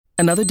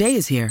Another day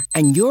is here,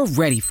 and you're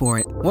ready for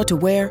it. What to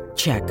wear?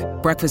 Check.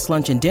 Breakfast,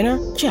 lunch, and dinner?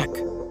 Check.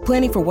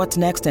 Planning for what's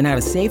next and how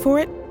to save for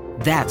it?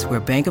 That's where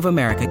Bank of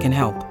America can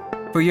help.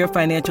 For your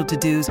financial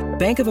to-dos,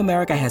 Bank of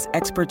America has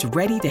experts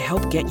ready to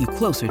help get you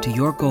closer to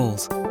your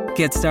goals.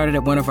 Get started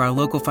at one of our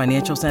local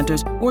financial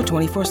centers or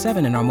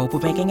 24/7 in our mobile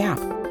banking app.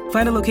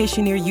 Find a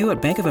location near you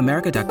at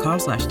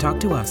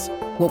bankofamerica.com/talktous.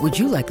 What would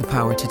you like the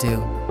power to do?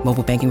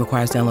 Mobile banking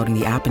requires downloading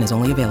the app and is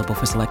only available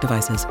for select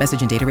devices.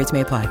 Message and data rates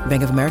may apply.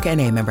 Bank of America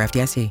N.A., member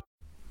FDIC.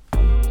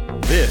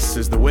 This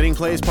is the Winning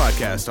Plays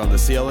Podcast on the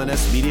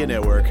CLNS Media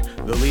Network,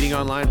 the leading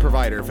online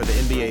provider for the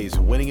NBA's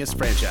winningest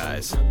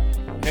franchise.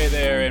 Hey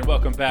there, and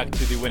welcome back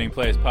to the Winning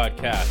Plays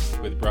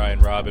Podcast with Brian,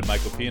 Rob, and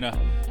Michael Pina.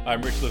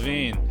 I'm Rich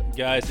Levine.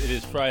 Guys, it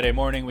is Friday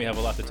morning. We have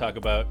a lot to talk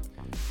about.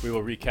 We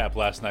will recap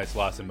last night's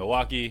loss in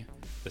Milwaukee,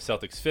 the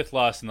Celtics' fifth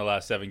loss in the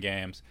last 7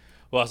 games.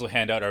 We'll also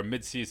hand out our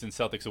midseason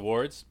Celtics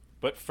awards.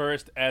 But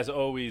first, as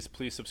always,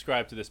 please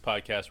subscribe to this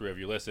podcast wherever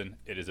you listen.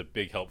 It is a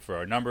big help for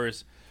our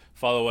numbers.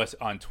 Follow us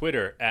on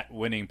Twitter at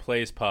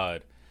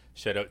WinningPlaysPod.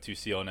 Shout out to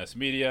CLNS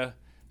Media.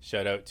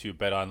 Shout out to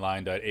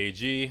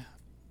betonline.ag.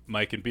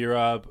 Mike and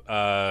B-Rob.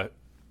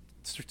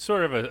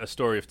 Sort of a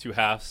story of two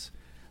halves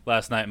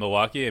last night in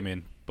Milwaukee. I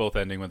mean, both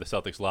ending with the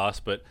Celtics loss,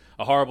 but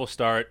a horrible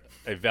start,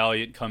 a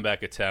valiant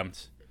comeback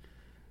attempt.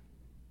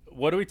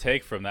 What do we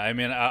take from that? I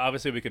mean,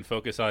 obviously we can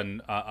focus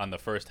on the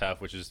first half,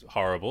 which is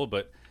horrible,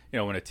 but you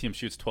know, when a team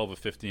shoots 12 of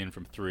 15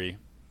 from 3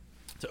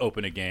 to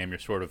open a game, you're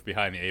sort of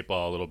behind the 8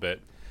 ball a little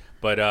bit.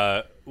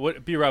 But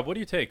B-Rob, what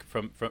do you take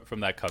from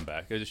that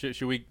comeback?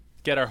 Should we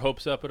get our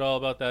hopes up at all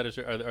about that?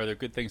 Are there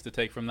good things to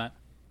take from that?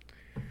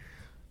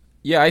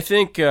 Yeah, I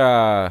think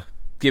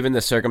given the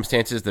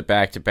circumstances, the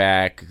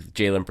back-to-back,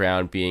 Jaylen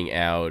Brown being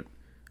out,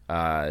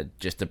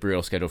 just a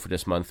brutal schedule for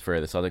this month for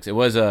the Celtics, it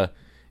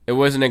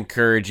was an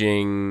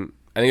encouraging.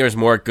 I think there was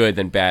more good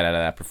than bad out of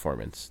that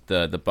performance.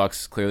 The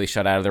Bucks clearly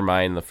shut out of their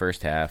mind in the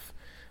first half,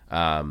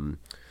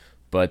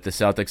 but the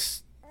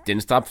Celtics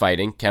didn't stop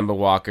fighting. Kemba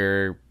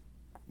Walker,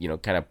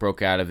 kind of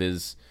broke out of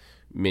his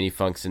mini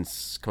funk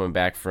since coming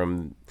back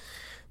from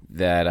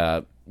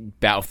that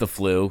bout with the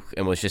flu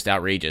and was just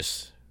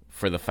outrageous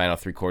for the final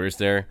 3 quarters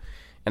there.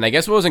 And I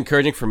guess what was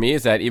encouraging for me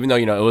is that even though,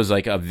 it was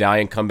like a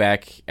valiant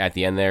comeback at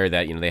the end there,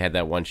 that, they had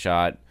that one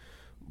shot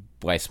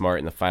by Smart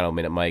in the final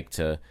minute, Mike,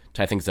 to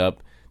tie things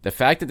up. The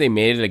fact that they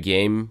made it a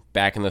game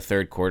back in the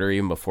third quarter,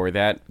 even before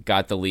that,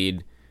 got the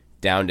lead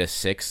down to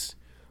 6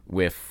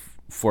 with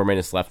 4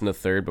 minutes left in the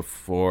third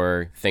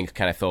before things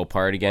kind of fell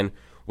apart again,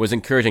 was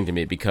encouraging to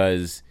me,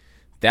 because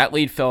that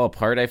lead fell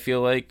apart, I feel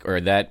like, or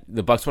that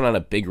the Bucks went on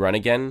a big run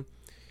again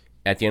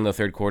at the end of the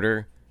third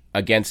quarter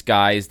against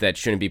guys that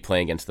shouldn't be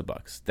playing against the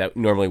Bucks, that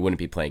normally wouldn't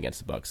be playing against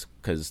the Bucks,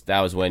 because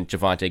that was when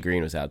Javonte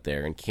Green was out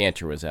there and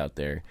Cantor was out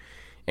there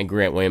and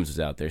Grant Williams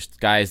was out there,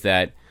 guys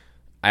that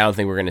I don't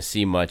think we're going to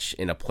see much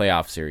in a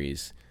playoff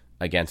series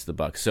against the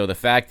Bucks. So the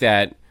fact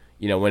that,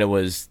 when it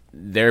was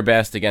their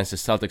best against the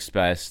Celtics'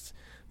 best,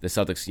 the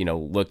Celtics,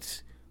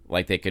 looked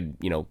like they could,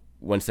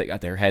 once they got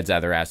their heads out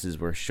of their asses,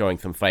 were showing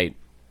some fight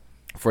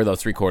for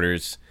those 3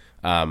 quarters.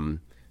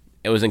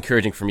 It was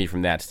encouraging for me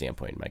from that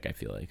standpoint, Mike, I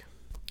feel like.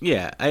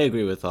 Yeah, I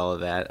agree with all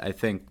of that. I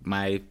think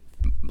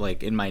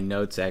in my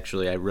notes,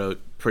 actually, I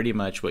wrote pretty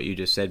much what you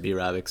just said,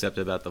 B-Rob, except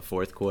about the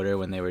fourth quarter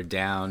when they were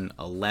down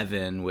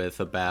 11 with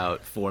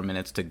about 4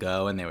 minutes to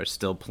go and they were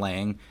still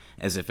playing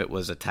as if it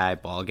was a tie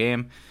ball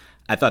game.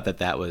 I thought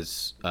that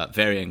was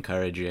very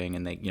encouraging,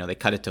 and they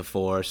cut it to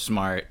 4.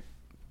 Smart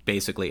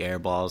basically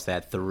airballs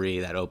that 3,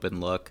 that open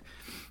look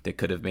that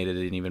could have made it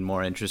an even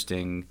more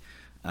interesting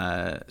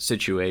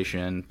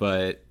situation.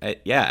 But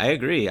I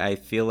agree. I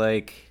feel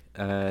like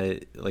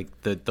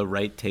the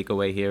right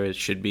takeaway here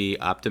should be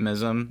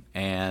optimism,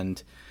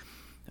 and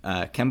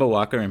Kemba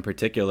Walker in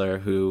particular,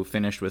 who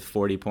finished with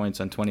 40 points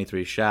on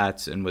 23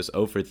 shots and was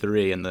 0 for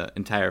 3 in the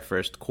entire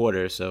first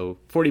quarter. So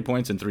 40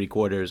 points in 3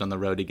 quarters on the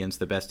road against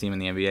the best team in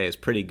the NBA is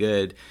pretty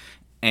good.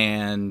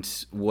 And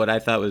what I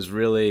thought was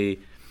really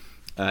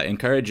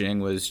encouraging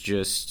was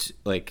just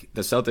like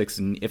the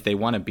Celtics, if they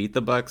want to beat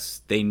the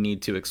Bucks, they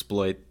need to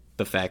exploit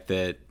the fact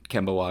that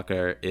Kemba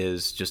Walker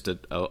is just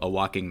a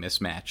walking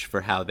mismatch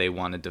for how they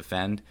want to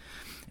defend.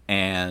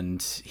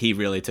 And he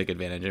really took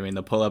advantage. I mean,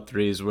 the pull-up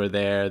threes were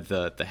there,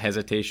 the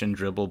hesitation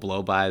dribble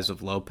blow-bys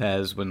of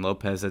Lopez when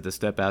Lopez had to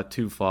step out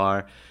too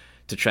far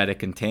to try to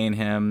contain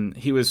him.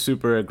 He was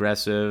super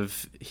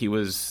aggressive. He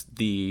was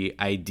the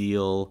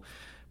ideal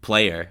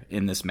player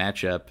in this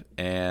matchup.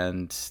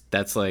 And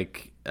that's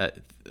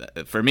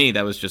for me,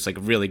 that was just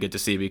really good to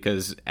see,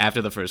 because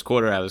after the first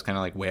quarter, I was kind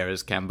of like, where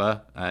is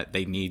Kemba?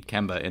 They need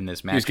Kemba in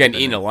this match. He was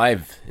getting eaten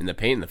alive in the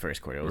paint in the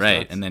first quarter. Right,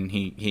 nuts. And then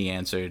he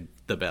answered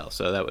the bell.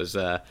 So that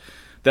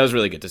was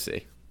really good to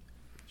see.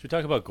 Should we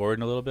talk about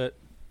Gordon a little bit?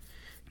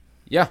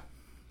 Yeah.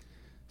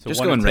 So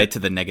just going right to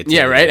the negativity.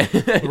 Yeah, right.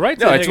 Right.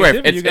 To no, the it's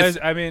worth.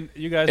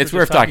 You guys. It's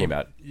worth talking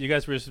about. You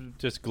guys were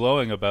just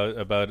glowing about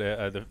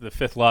the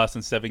 5th loss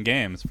in 7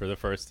 games for the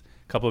first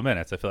couple of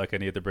minutes. I feel like I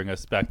need to bring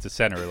us back to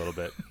center a little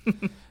bit.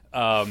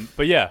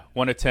 But yeah,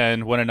 1 of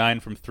 10, 1 of 9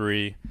 from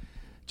 3.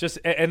 this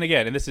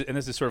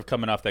is sort of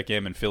coming off that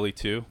game in Philly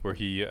too, where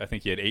I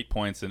think he had 8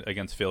 points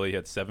against Philly. He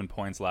had 7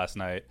 points last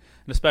night,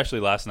 and especially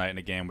last night in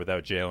a game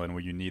without Jalen,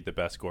 where you need the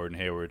best Gordon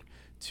Hayward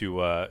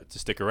to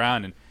stick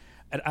around.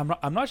 And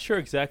I'm not sure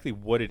exactly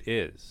what it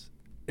is.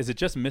 Is it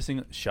just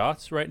missing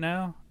shots right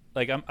now?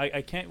 Like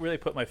I can't really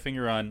put my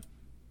finger on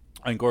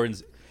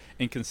Gordon's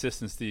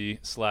inconsistency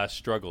 /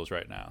 struggles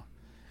right now.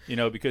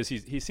 Because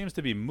he seems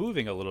to be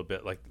moving a little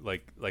bit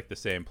like the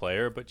same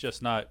player, but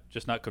just not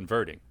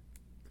converting.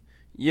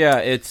 Yeah,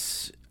 I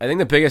think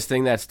the biggest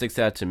thing that sticks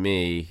out to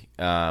me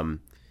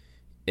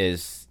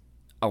is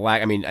a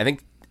lack. I mean, I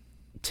think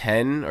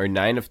 10 or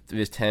 9 of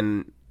his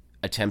 10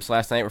 attempts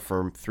last night were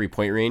from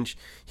 3-point range.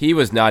 He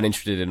was not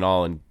interested at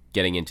all in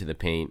getting into the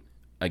paint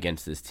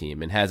against this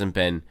team, and hasn't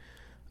been.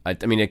 I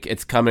mean,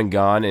 it's come and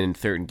gone in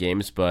certain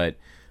games, but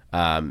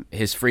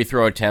his free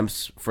throw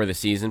attempts for the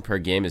season per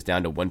game is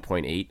down to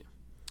 1.8,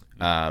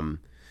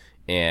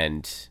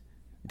 and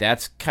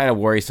that's kind of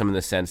worrisome in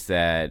the sense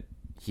that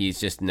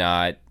he's just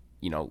not,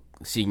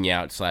 seeking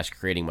out /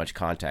 creating much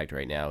contact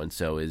right now, and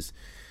so is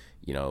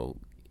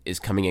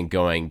coming and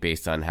going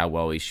based on how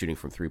well he's shooting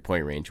from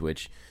 3-point range,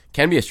 which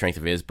can be a strength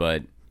of his,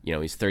 but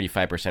he's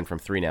 35% from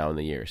 3 now in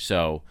the year.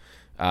 So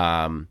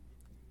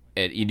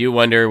you do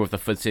wonder with the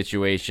foot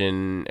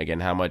situation again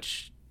how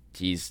much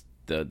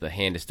the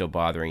hand is still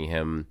bothering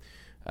him.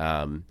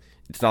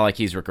 It's not like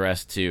he's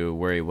regressed to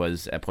where he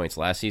was at points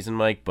last season,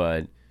 Mike,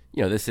 but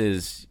this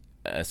is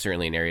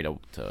certainly an area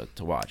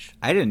to watch.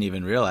 I didn't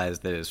even realize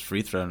that his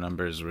free throw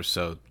numbers were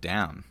so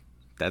down.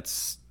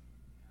 It's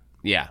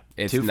 2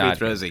 free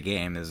throws a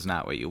game is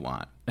not what you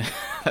want.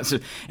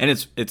 And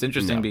it's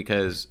interesting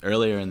because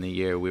earlier in the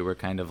year we were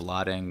kind of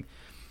lauding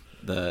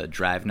the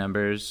drive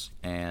numbers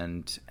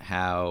and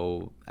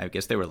how I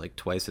guess they were like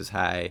twice as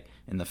high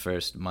in the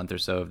first month or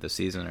so of the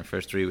season, or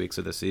first 3 weeks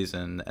of the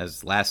season,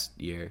 as last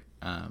year.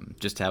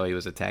 Just how he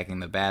was attacking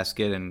the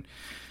basket and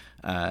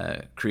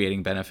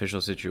creating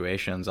beneficial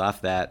situations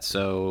off that.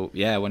 So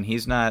yeah, when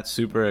he's not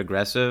super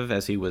aggressive,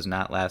 as he was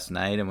not last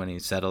night, and when he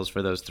settles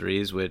for those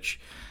threes, which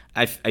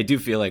I do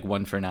feel like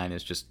 1 for 9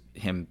 is just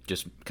him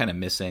just kind of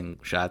missing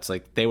shots.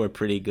 Like, they were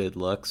pretty good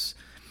looks,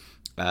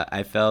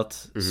 I felt.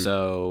 Mm-hmm.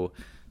 So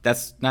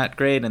that's not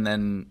great. And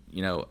then,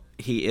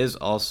 he is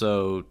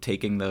also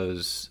taking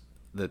the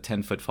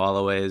 10-foot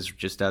fallaways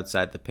just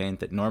outside the paint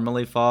that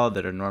normally fall,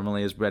 that are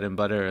normally his bread and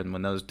butter. And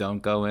when those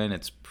don't go in,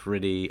 it's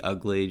pretty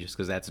ugly just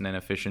because that's an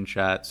inefficient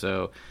shot.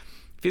 So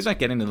if he's not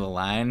getting to the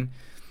line,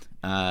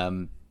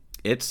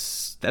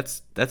 that's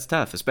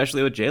tough,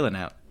 especially with Jalen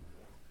out.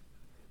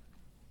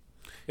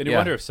 And you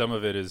wonder if some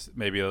of it is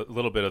maybe a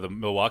little bit of the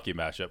Milwaukee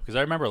matchup. Because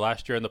I remember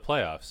last year in the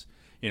playoffs,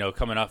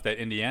 coming off that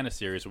Indiana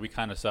series, we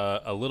kind of saw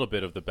a little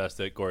bit of the best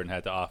that Gordon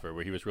had to offer,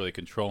 where he was really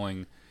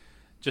controlling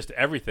just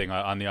everything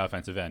on the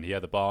offensive end. He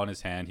had the ball in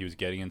his hand. He was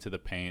getting into the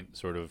paint,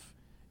 sort of,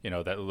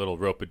 that little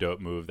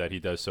rope-a-dope move that he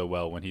does so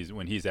well when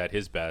he's at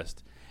his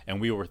best. And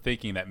we were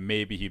thinking that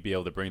maybe he'd be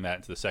able to bring that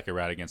into the second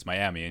round against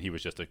Miami, and he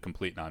was just a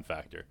complete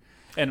non-factor.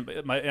 And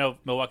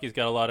Milwaukee's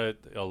got a lot of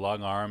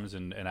long arms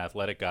and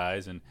athletic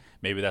guys, and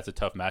maybe that's a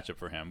tough matchup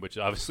for him, which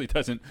obviously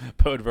doesn't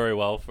bode very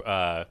well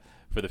for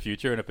the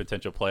future in a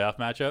potential playoff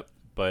matchup.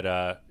 But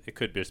it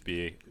could just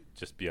be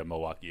a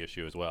Milwaukee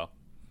issue as well.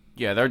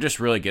 Yeah, they're just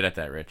really good at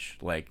that, Rich.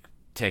 Like,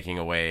 taking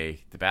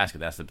away the basket,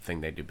 that's the thing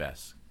they do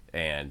best.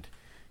 And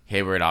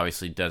Hayward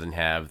obviously doesn't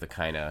have the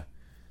kind of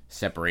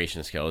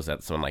separation skills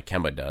that someone like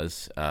Kemba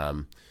does.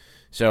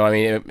 So, I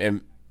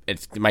mean,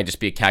 it might just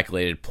be a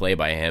calculated play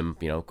by him,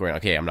 going,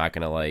 okay, I'm not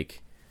going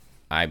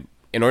to,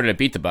 in order to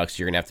beat the Bucks,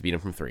 you're going to have to beat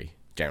them from 3,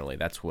 generally.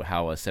 That's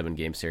how a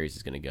 7-game series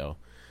is going to go.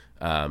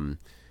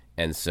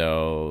 And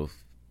so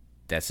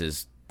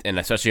that's and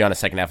especially on a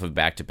second half of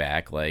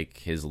back-to-back, like,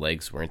 his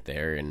legs weren't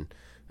there, and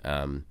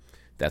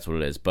that's what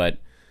it is. But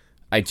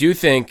I do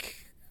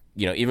think,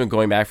 even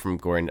going back from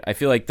Gordon, I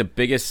feel like the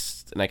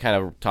biggest, and I kind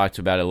of talked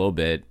about it a little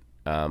bit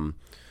a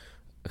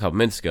couple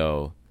minutes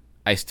ago,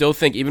 I still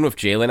think, even with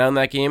Jalen out in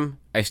that game,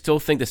 I still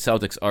think the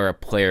Celtics are a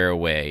player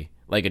away,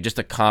 like just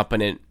a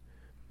competent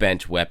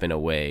bench weapon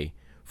away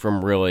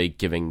from really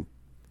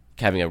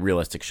having a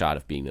realistic shot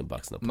of beating the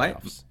Bucks in the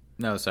playoffs.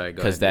 No, sorry,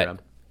 go ahead,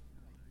 Rob.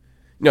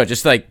 No,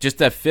 just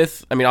that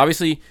fifth. I mean,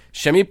 obviously,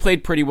 Shemi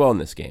played pretty well in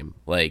this game,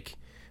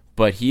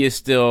 but he is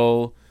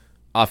still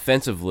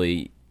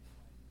offensively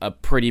a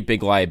pretty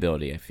big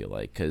liability, I feel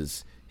like,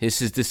 because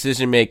his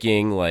decision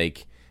making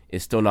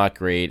is still not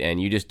great,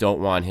 and you just don't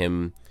want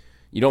him.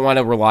 You don't want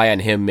to rely on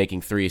him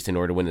making threes in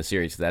order to win the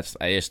series.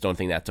 I just don't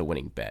think that's a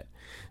winning bet.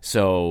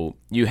 So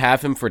you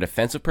have him for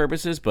defensive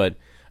purposes, but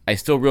I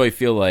still really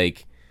feel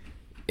like,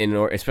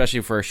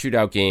 especially for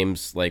shootout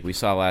games like we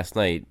saw last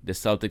night, the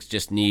Celtics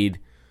just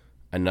need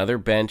another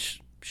bench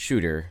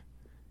shooter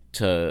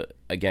to,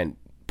 again,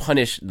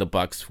 punish the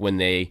Bucks when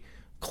they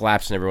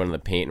collapse on everyone in the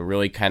paint and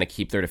really kind of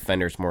keep their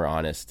defenders more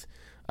honest,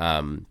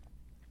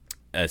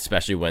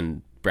 especially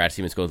when Brad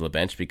Stevens goes to the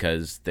bench,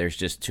 because there's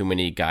just too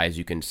many guys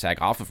you can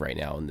sag off of right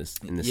now in this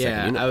second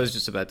unit. I was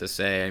just about to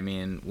say, I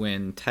mean,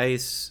 when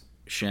Tice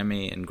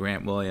Shemi and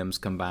Grant Williams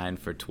combined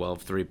for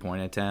 12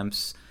 3-point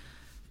attempts.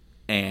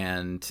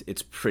 And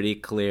it's pretty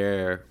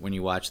clear when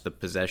you watch the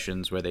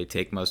possessions where they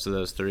take most of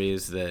those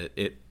threes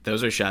that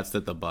those are shots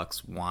that the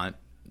Bucks want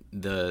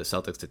the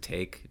Celtics to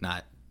take,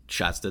 not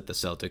shots that the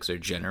Celtics are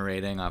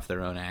generating off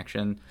their own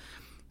action.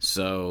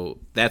 So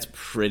that's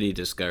pretty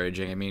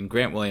discouraging. I mean,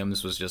 Grant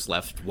Williams was just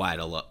left wide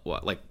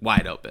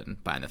open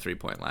behind the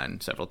 3-point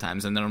line several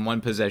times. And then on one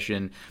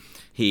possession,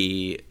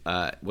 he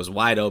was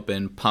wide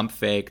open, pump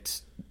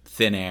faked,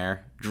 thin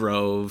air,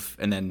 drove,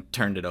 and then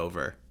turned it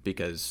over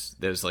because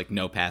there's like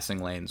no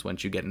passing lanes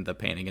once you get into the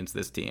paint against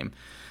this team.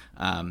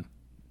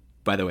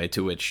 By the way,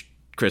 to which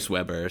Chris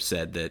Webber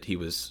said that he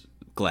was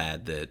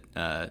glad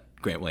that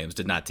Grant Williams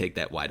did not take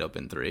that wide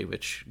open three,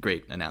 which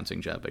great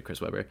announcing job by Chris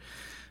Webber.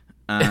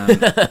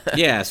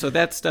 Yeah, so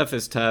that stuff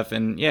is tough,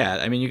 and yeah,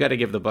 I mean, you got to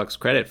give the Bucks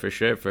credit for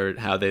sure for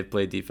how they've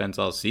played defense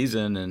all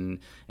season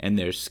and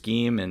their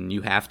scheme, and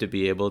you have to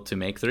be able to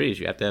make threes.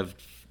 You have to have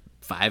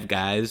 5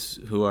 guys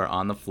who are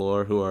on the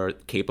floor who are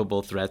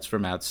capable threats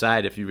from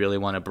outside if you really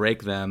want to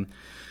break them.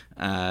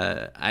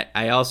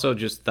 I also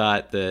just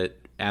thought that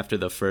after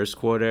the first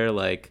quarter,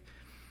 like,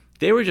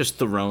 they were just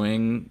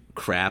throwing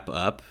crap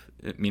up,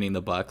 meaning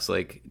the Bucks,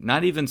 like,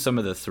 not even some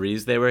of the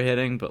threes they were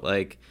hitting, but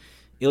like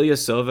Ilya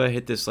Silva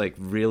hit this like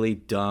really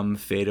dumb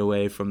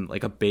fadeaway from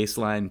like a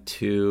baseline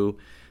 2.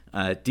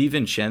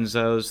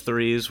 DiVincenzo's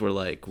threes were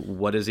like,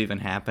 what is even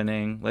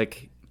happening?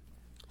 Like,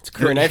 it's a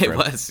career night for it him.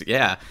 was,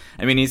 yeah.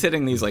 I mean, he's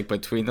hitting these like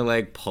between the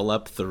leg pull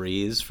up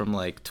threes from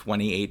like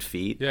 28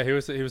 feet. Yeah, he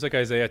was like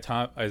Isaiah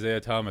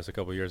Thomas a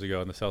couple years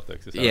ago in the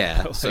Celtics.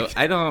 Yeah, like, so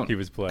I don't. He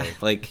was playing.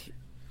 Like,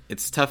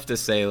 it's tough to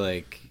say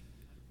like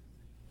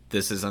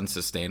this is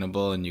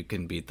unsustainable and you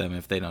can beat them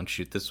if they don't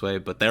shoot this way,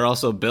 but they're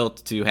also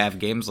built to have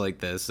games like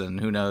this, and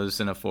who knows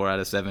in a 4 out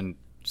of 7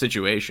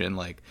 situation,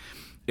 like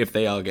if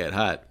they all get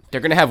hot, they're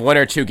going to have 1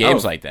 or 2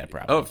 games like that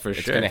probably. Oh, for sure.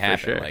 It's going to happen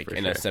for sure, like for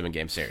in sure. a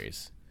 7-game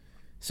series.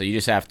 So you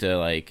just have to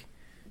like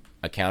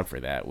account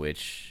for that,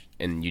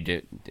 and you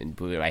do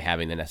by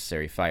having the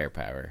necessary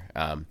firepower.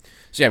 So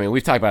yeah, I mean,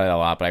 we've talked about it a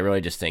lot, but I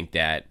really just think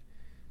that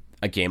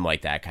a game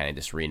like that kind of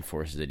just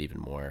reinforces it even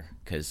more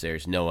because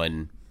there's no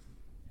one.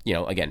 You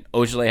know, again,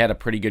 Ojale had a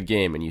pretty good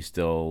game, and he's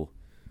still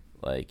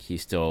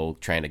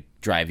trying to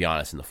drive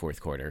Giannis in the fourth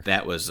quarter.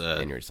 That was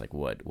and you're just like,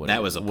 what what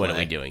are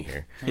we doing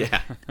here?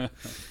 Yeah.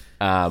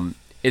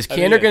 Is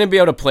Kanter going to be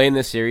able to play in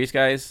this series,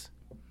 guys?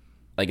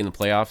 Like in the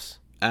playoffs?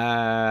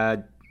 I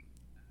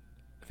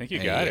think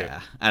you got it.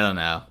 I don't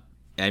know.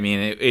 I mean,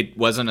 it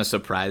wasn't a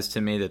surprise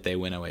to me that they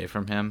went away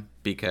from him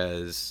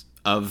because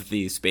of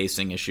the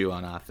spacing issue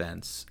on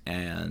offense,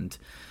 and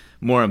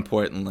more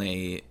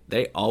importantly,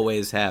 they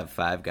always have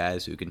 5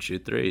 guys who can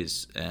shoot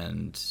threes,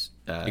 and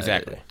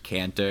exactly.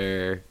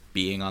 Kanter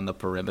being on the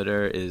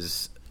perimeter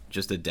is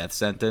just a death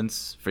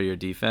sentence for your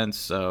defense.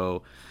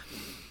 So,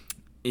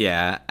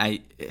 yeah,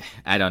 I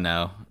don't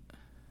know.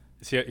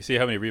 See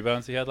how many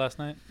rebounds he had last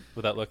night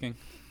without looking?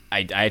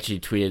 I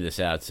actually tweeted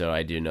this out, so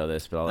I do know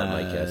this, but I'll let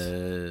Mike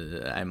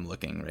guess. I'm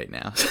looking right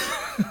now.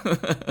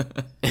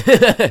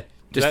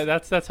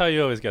 That's how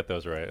you always get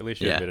those right. At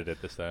least you admitted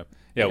it this time.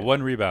 Yeah,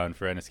 1 rebound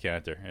for Enes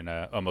Kanter in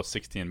almost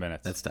 16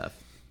 minutes. That's tough.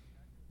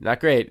 Not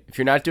great. If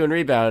you're not doing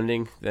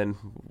rebounding, then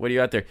what are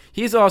you out there?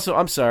 He's also,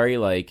 I'm sorry,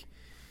 like,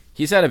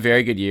 he's had a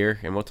very good year,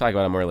 and we'll talk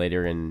about him more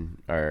later in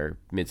our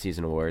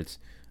midseason awards.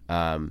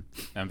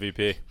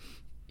 MVP.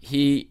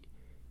 He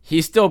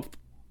still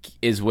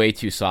is way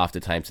too soft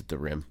at times at the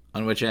rim.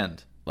 On which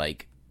end?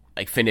 Like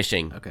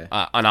finishing Okay.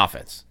 On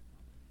offense.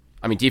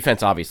 I mean,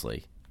 defense,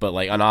 obviously, but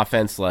like on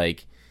offense,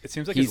 like, It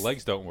seems like his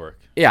legs don't work.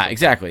 yeah,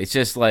 exactly. It's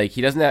just like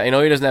he doesn't have. I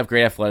know he doesn't have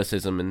great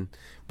athleticism,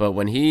 but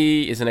when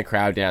he is in a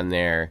crowd down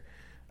there,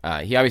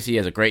 he obviously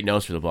has a great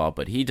nose for the ball,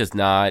 but he does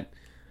not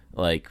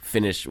like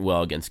finish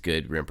well against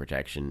good rim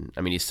protection.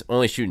 I mean, he's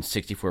only shooting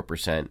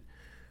 64%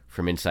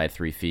 from inside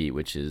 3 feet,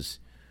 which is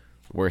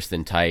worse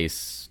than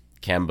Tice,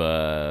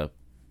 Kemba,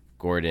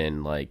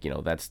 Gordon. Like, you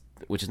know,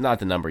 which is not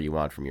the number you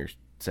want from your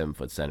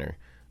 7-foot center.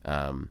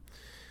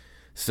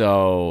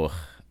 So.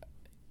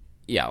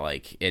 Yeah,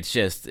 like,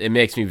 it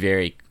makes me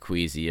very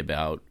queasy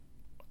about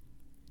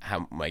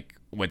how, like,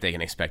 what they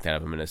can expect out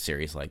of him in a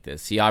series like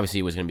this. He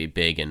obviously was going to be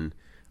big in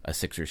a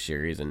Sixers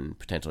series and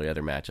potentially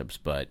other matchups,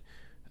 but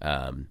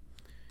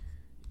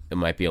it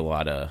might be a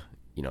lot of,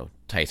 you know,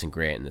 Tice and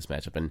Grant in this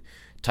matchup. And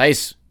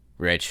Tice,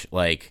 Rich,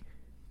 like,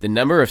 the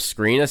number of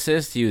screen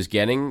assists he was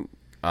getting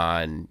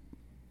on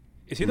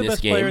Is he the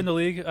best player in the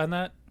league on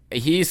that?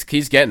 He's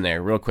getting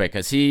there real quick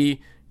because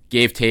he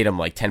gave Tatum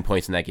like 10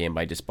 points in that game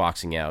by just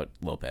boxing out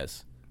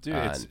Lopez. Dude,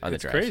 on the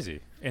it's drives.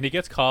 crazy. And he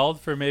gets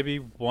called for maybe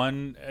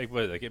one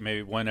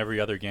every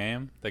other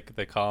game.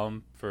 They call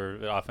him for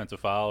an offensive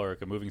foul or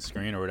a moving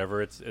screen or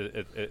whatever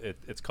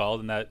it's called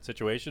in that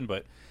situation.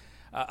 But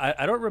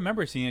I don't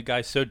remember seeing a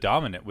guy so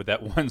dominant with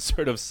that one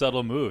sort of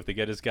subtle move to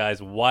get his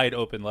guys wide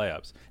open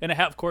layups and a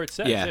half court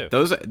set. Yeah, too.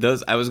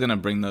 those I was gonna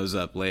bring those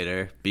up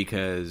later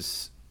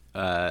because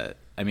I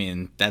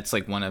mean that's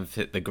like one of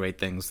the great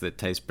things that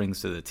Tice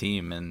brings to the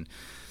team, and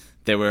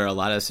there were a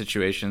lot of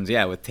situations,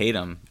 with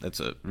Tatum. That's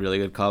a really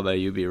good call by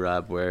you,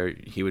 B-Rob, where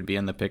he would be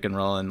in the pick and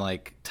roll, and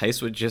like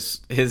Tice would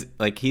just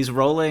he's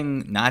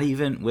rolling not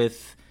even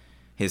with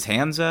his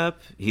hands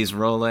up. He's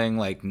rolling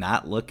like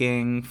not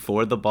looking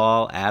for the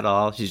ball at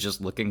all. He's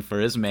just looking for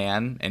his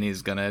man, and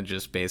he's gonna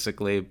just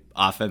basically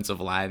offensive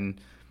line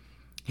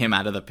him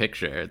out of the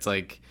picture. It's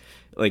like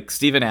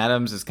Steven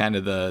Adams is kind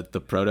of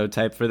the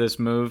prototype for this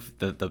move,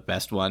 the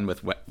best one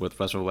with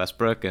Russell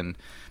Westbrook, and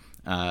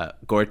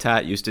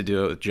Gortat used to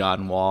do it with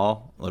John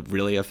Wall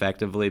really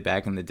effectively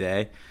back in the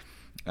day.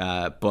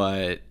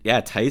 But yeah,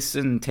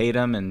 Tyson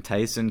Tatum and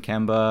Tyson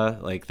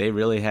Kemba, like they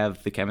really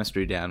have the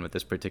chemistry down with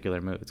this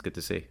particular move. It's good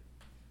to see.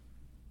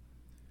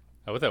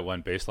 How about that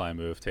one baseline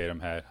move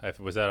Tatum had?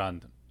 Was that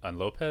on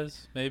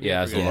Lopez? Maybe. Yeah,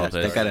 it was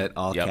Lopez. I got it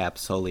all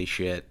caps. Holy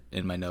shit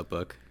in my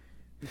notebook.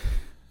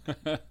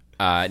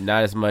 Not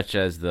as much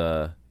as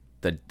the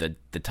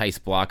Tice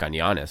block on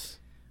Giannis.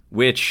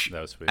 Which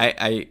that was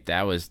sweet.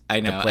 That was I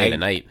know, the play of the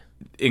night.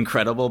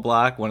 Incredible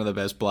block, one of the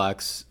best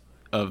blocks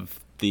of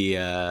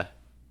the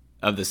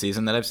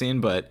season that I've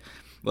seen. But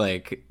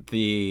like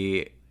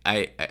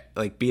I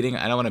like beating.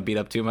 I don't want to beat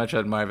up too much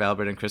on Marv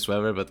Albert and Chris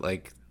Webber, but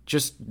like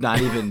just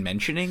not even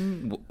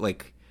mentioning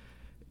like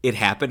it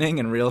happening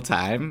in real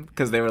time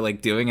because they were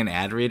like doing an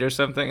ad read or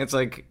something. It's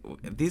like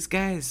these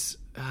guys.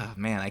 Oh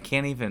man, I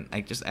can't even.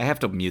 I have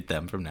to mute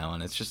them from now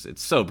on. It's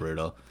so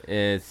brutal.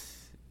 It's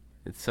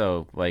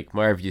so like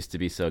Marv used to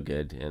be so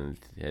good and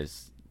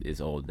is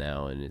old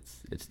now, and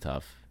it's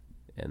tough.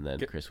 And then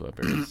Chris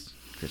Webber is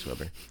Chris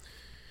Webber.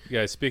 You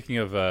guys, speaking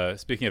of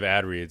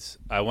ad reads,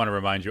 I want to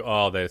remind you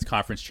all that it's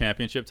conference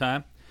championship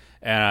time,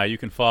 and you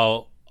can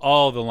follow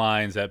all the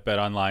lines at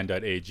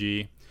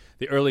betonline.ag.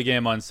 The early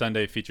game on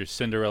Sunday features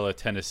Cinderella,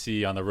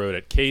 Tennessee on the road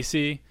at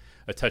Casey,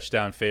 a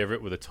touchdown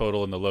favorite with a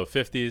total in the low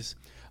 50s.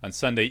 On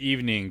Sunday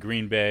evening,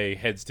 Green Bay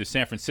heads to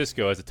San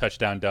Francisco as a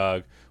touchdown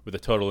dog with a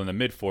total in the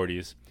mid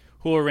 40s.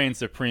 Who will reign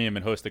supreme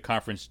and hoist the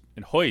conference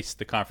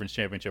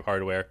championship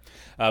hardware?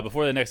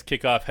 Before the next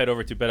kickoff, head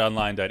over to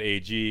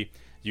betonline.ag.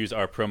 Use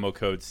our promo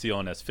code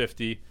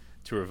CLNS50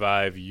 to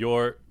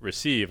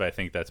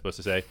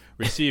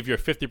receive your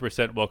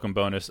 50% welcome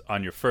bonus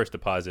on your first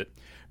deposit.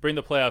 Bring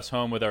the playoffs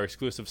home with our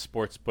exclusive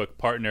sportsbook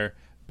partner,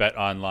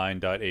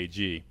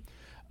 betonline.ag.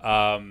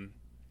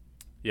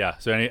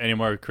 So any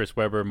more Chris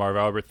Webber, Marv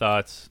Albert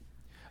thoughts?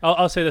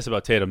 I'll say this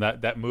about Tatum.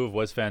 That move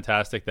was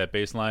fantastic, that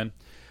baseline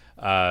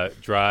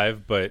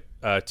drive, but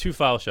 2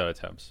 foul shot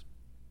attempts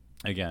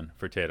again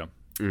for Tatum.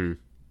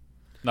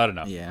 Not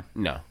enough. Yeah.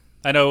 No.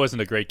 I know it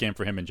wasn't a great game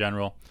for him in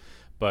general,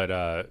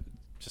 but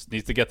just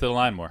needs to get to the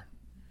line more.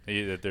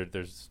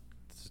 There's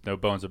no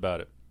bones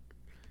about it.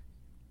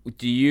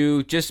 Do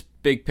you, just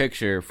big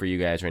picture for you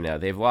guys right now,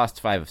 they've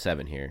lost 5 of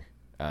 7 here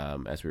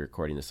as we're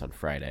recording this on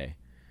Friday.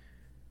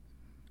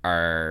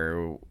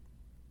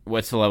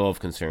 What's the level of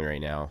concern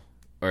right now?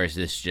 Or is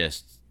this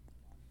just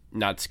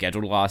not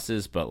scheduled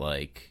losses, but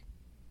like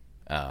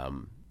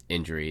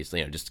injuries,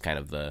 just kind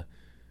of the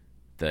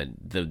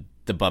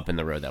bump in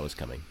the road that was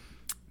coming?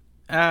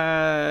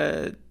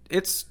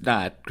 It's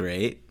not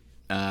great.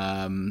 Is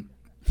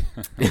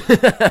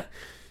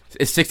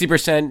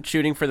 60%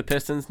 shooting for the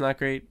Pistons not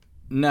great?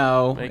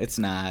 No, it's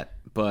not.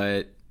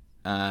 But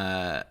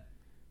I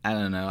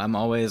don't know. I'm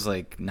always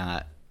like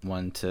not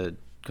one to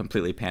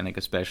completely panic,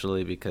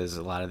 especially because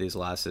a lot of these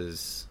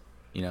losses,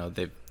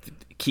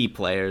 key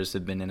players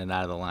have been in and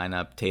out of the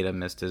lineup. Tatum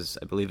missed his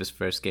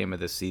first game of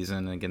the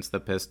season against the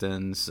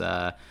Pistons.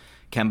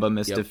 Kemba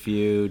missed a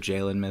few.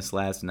 Jalen missed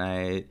last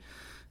night.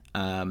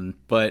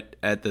 But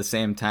at the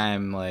same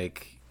time,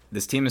 like,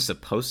 this team is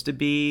supposed to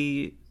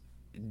be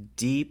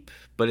deep,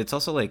 but it's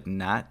also like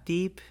not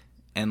deep,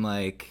 and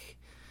like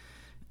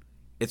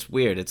it's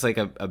weird. It's like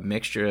a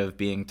mixture of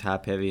being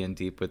top heavy and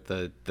deep with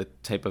the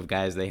type of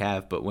guys they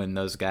have, but when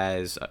those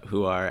guys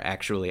who are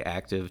actually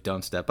active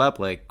don't step up,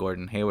 like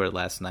Gordon Hayward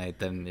last night,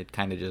 then it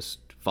kind of just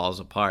falls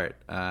apart.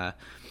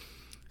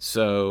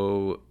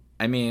 So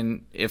I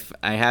mean, if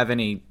I have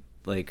any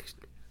like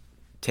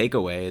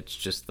takeaway, it's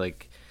just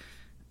like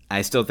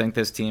I still think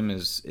this team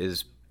is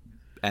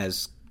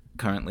as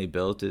currently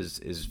built is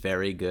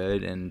very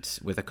good, and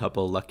with a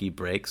couple lucky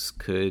breaks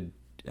could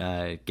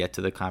get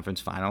to the conference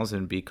finals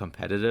and be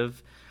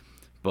competitive.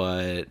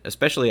 But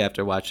especially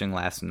after watching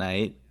last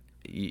night,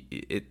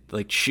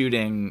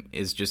 shooting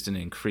is just an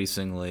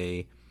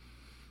increasingly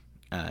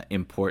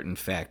important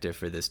factor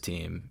for this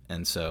team,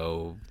 and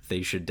so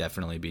they should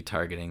definitely be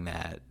targeting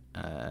that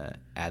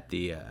at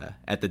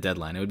the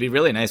deadline. It would be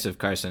really nice if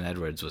Carson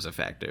Edwards was a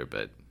factor,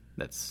 but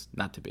that's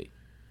not to be.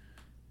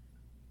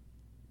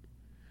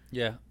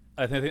 Yeah,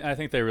 I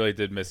think they really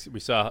did miss. We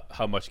saw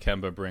how much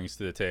Kemba brings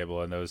to the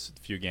table in those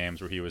few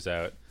games where he was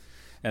out,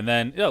 and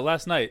then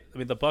last night. I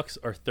mean, the Bucks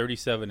are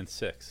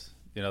 37-6.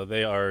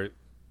 They are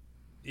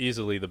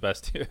easily the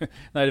best team,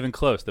 not even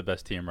close, the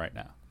best team right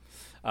now.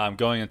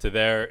 Going into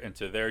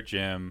their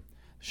gym,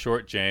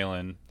 short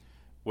Jalen,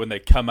 when they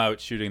come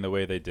out shooting the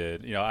way they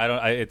did.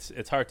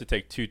 It's hard to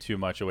take too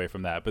much away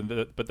from that.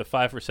 But the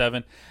 5 for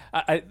 7,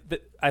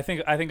 I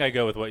think I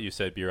go with what you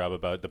said, B-Rob,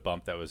 about the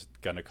bump that was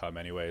gonna come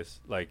anyways.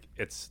 Like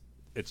it's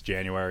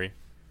January,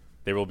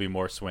 there will be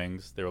more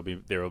swings. There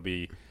will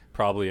be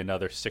probably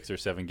another 6 or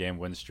 7 game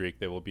win streak.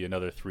 There will be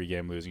another 3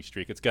 game losing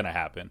streak. It's gonna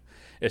happen.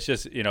 It's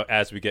just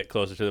as we get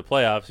closer to the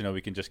playoffs,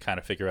 we can just kind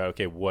of figure out,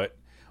 okay,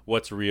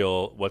 what's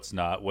real, what's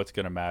not, what's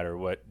gonna matter,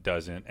 what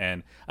doesn't.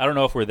 And I don't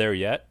know if we're there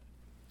yet.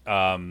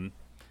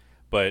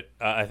 But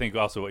I think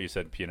also what you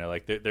said, Pina,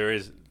 like there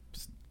is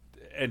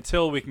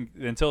until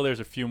there's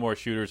a few more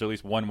shooters, or at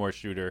least one more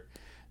shooter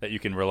that you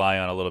can rely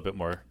on a little bit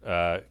more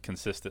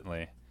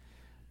consistently.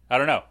 I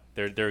don't know.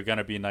 There are going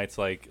to be nights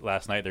like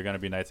last night. There are going to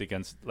be nights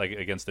against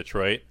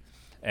Detroit,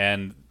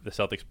 and the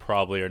Celtics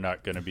probably are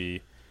not going to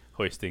be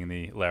hoisting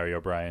the Larry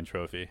O'Brien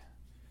Trophy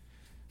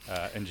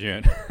in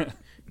June.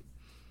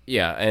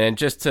 Yeah, and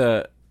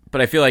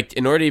but I feel like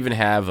in order to even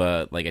have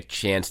a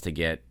chance to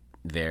get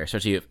there,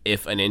 especially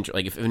if an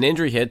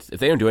injury hits, if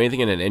they don't do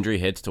anything and an injury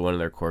hits to one of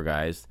their core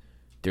guys,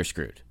 they're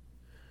screwed.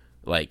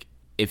 Like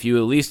if you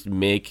at least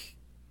make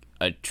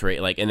a trade,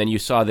 and then you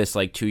saw this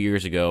 2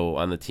 years ago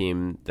on the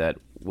team that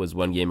was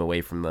 1 game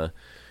away from the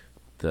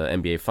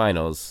NBA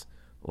Finals,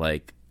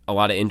 a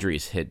lot of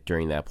injuries hit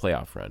during that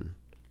playoff run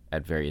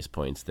at various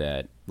points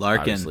that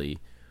Larkin obviously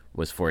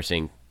was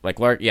forcing a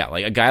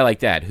guy like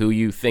that who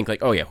you think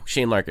oh yeah,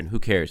 Shane Larkin, who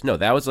cares? No,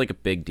 that was a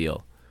big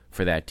deal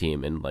for that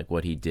team and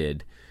what he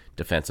did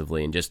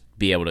defensively, and just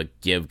be able to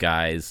give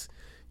guys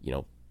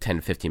 10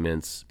 to 15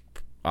 minutes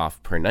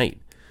off per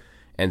night.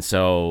 And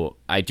so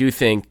I do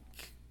think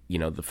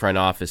the front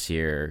office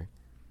here,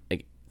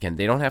 again,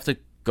 they don't have to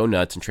go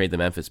nuts and trade the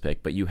Memphis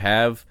pick, but you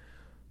have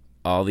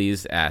all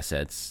these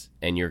assets,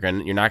 and you're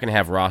not gonna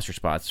have roster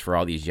spots for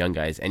all these young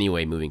guys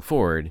anyway moving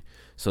forward,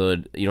 so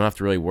that you don't have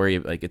to really worry.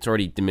 It's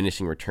already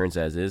diminishing returns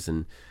as is,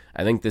 and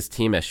I think this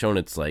team has shown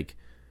it's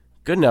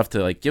good enough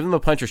to give them a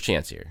puncher's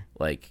chance here.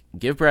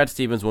 Give Brad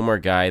Stevens one more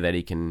guy that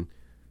he can,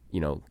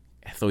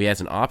 so he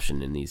has an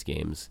option in these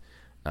games,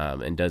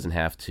 and doesn't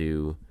have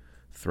to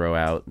throw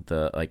out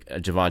a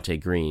Javonte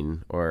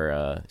Green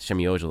or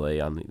Semi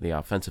Ojeleye on the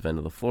offensive end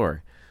of the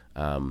floor,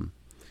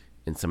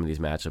 in some of these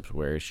matchups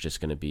where it's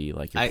just going to be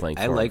you're playing.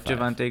 I like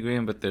Javonte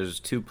Green, but there's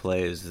 2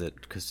 plays that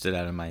stood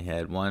out in my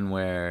head. One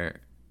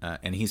where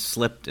and he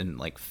slipped and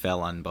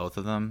fell on both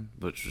of them,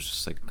 which was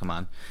just come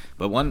on.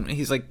 But one,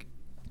 he's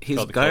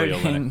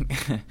guarding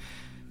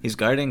he's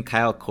guarding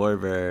Kyle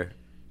Korver,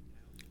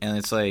 and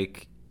it's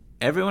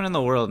everyone in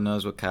the world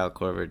knows what Kyle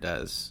Korver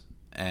does,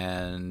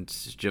 and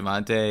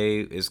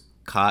Javonte is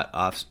caught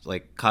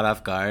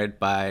off guard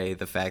by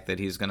the fact that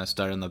he's going to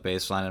start on the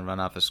baseline and run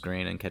off a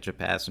screen and catch a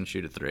pass and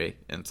shoot a 3.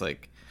 And it's I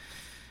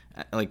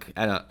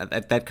don't,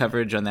 at that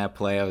coverage on that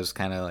play, I was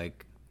kind of a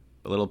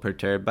little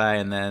perturbed by.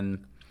 And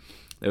then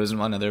there was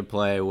one other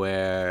play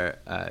where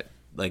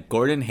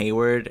Gordon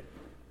Hayward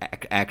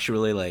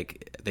actually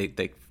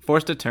they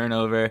forced a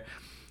turnover.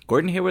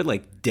 Gordon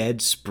Hayward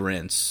dead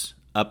sprints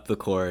up the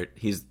court.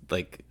 He's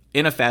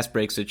in a fast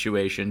break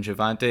situation.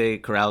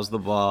 Javonte corrals the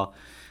ball,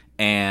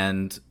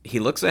 and he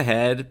looks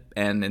ahead,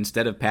 and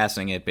instead of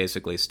passing it,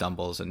 basically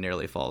stumbles and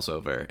nearly falls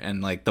over.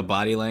 And the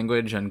body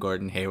language on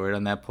Gordon Hayward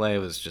on that play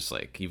was just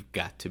you've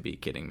got to be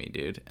kidding me,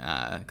 dude.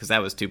 Because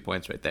that was 2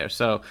 points right there.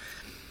 So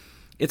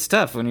it's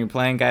tough when you're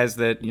playing guys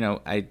that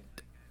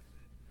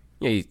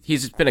Yeah,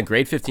 he's been a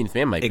great 15th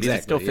man, Mike. Exactly.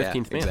 He's still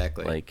 15th man.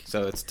 Exactly.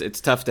 So it's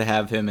tough to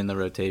have him in the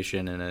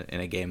rotation in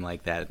a game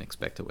like that and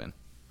expect to win.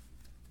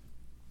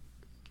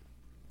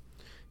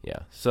 Yeah.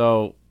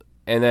 So,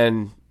 and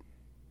then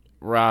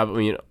Rob,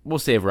 we'll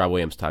save Rob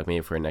Williams talk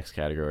maybe for our next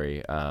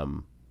category.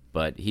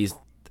 But I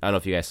don't know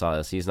if you guys saw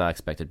this, he's not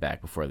expected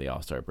back before the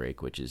All-Star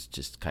break, which is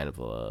just kind of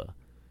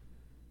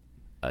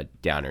a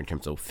downer in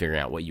terms of figuring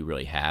out what you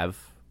really have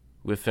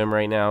with him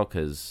right now,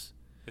 because...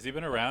 Has he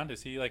been around?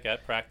 Is he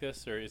at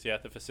practice, or is he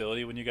at the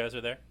facility when you guys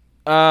are there?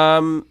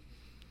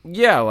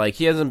 Yeah,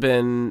 he hasn't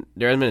been.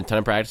 There hasn't been a ton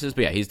of practices,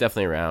 but yeah, he's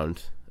definitely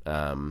around.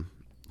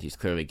 He's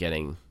clearly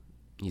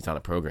he's on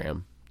a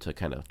program to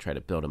kind of try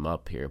to build him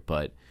up here.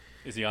 But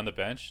is he on the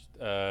bench?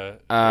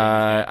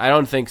 I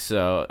don't think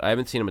so. I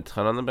haven't seen him a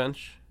ton on the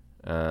bench.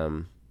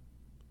 I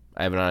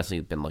haven't honestly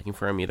been looking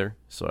for him either,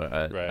 so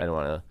I don't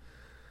want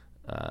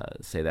to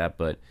say that.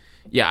 But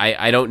yeah,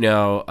 I don't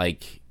know.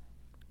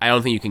 I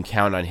don't think you can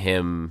count on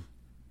him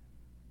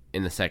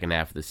in the second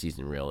half of the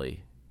season,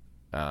 really.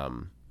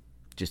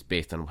 Just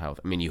based on how,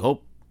 you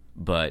hope,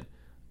 but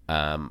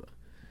and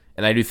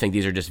I do think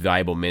these are just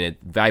valuable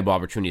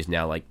opportunities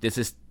now. This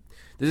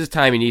is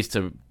time he needs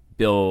to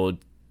build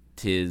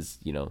his,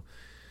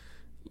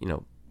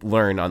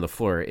 learn on the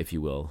floor, if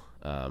you will.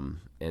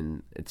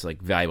 And it's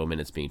valuable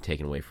minutes being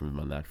taken away from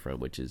him on that front,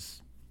 which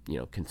is,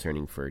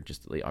 concerning for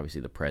just obviously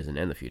the present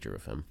and the future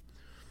of him.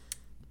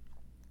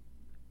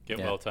 Get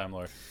well time,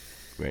 Lord.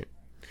 Great.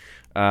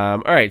 All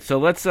right, so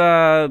let's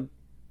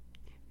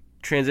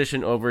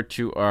transition over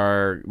to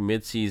our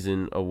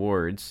midseason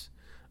awards,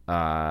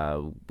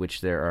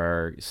 which there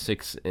are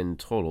 6 in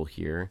total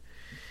here.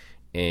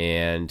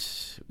 And,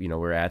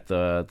 we're at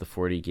the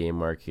 40 game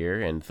mark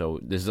here. And so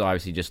this is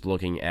obviously just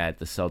looking at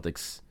the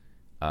Celtics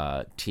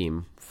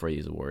team for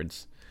these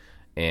awards.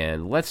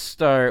 And let's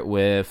start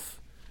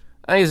with,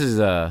 I think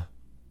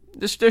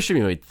there should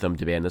be some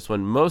debate on this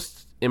one.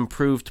 Most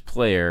improved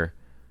player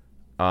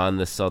on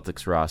the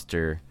Celtics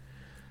roster.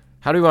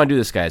 How do we want to do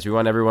this, guys? We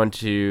want everyone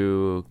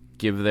to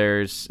give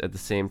theirs at the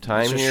same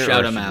time Just here?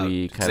 shout or them should out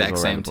we kind exact of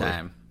go same around the board?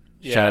 time.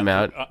 Shout them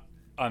out.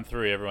 On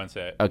three, everyone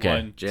say it. Okay.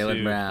 1, Jaylen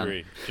 2, Brown.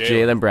 3.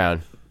 Jaylen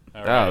Brown.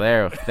 All right.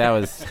 Oh, that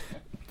was...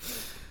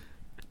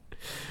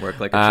 Work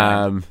like a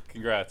giant.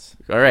 Congrats.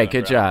 All right, Jaylen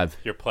good Brown. job.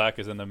 Your plaque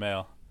is in the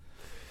mail.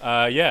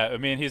 Yeah, I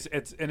mean,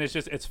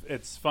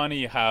 it's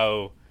funny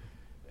how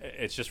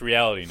it's just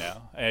reality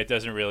now, and it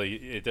doesn't really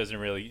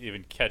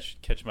even catch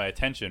my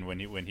attention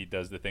when he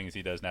does the things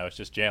he does now. It's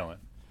just Jaylen.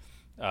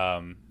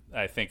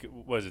 I think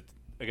was it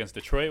against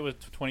Detroit? It was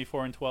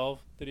 24 and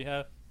 12. Did he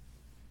have?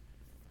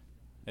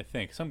 I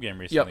think some game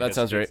recently. Yep, that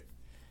sounds right.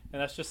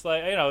 And that's just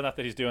like, not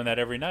that he's doing that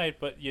every night,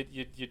 but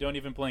you don't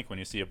even blink when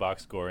you see a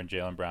box score and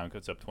Jaylen Brown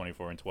puts up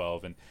 24 and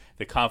 12, and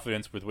the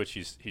confidence with which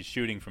he's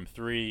shooting from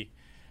three,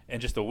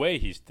 and just the way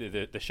he's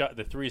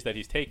the threes that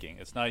he's taking.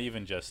 It's not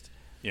even just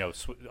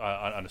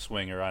on a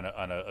swing or on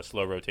a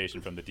slow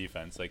rotation from the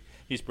defense. Like,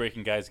 he's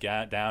breaking guys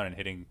down and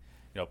hitting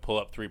pull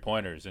up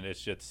 3-pointers, and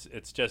it's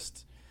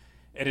just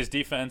and his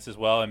defense as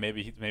well. And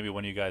maybe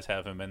one of you guys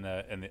have him in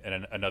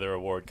another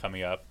award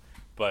coming up,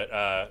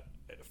 but.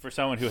 For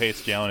someone who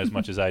hates Jaylen as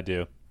much as I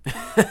do,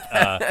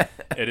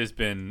 it's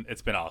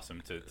been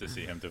awesome to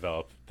see him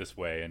develop this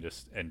way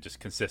and just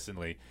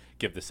consistently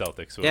give the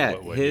Celtics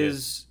what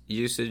his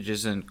usage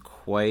isn't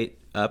quite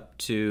up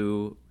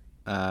to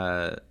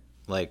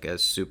like a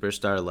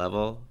superstar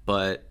level,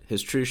 but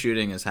his true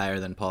shooting is higher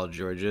than Paul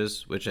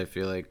George's, which I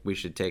feel like we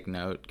should take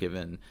note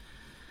given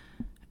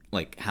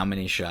like how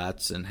many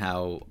shots and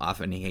how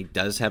often he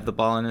does have the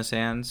ball in his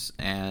hands,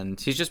 and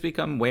he's just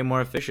become way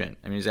more efficient.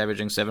 I mean, he's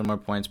averaging 7 more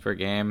points per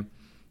game,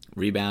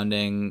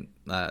 rebounding.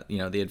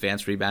 The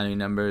advanced rebounding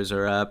numbers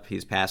are up.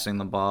 He's passing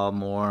the ball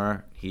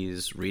more.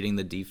 He's reading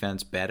the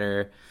defense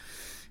better,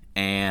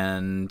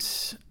 and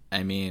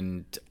I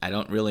mean, I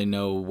don't really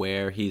know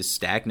where he's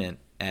stagnant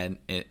and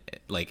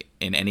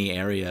in any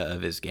area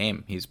of his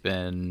game. He's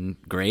been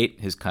great.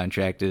 His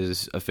contract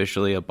is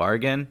officially a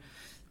bargain.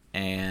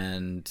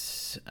 And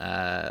he's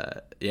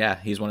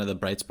one of the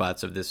bright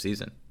spots of this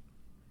season.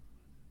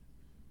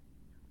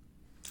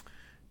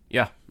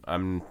 Yeah, I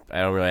don't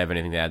really have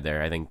anything to add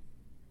there. I think,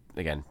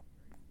 again,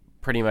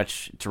 pretty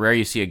much it's rare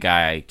you see a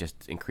guy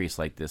just increase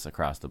like this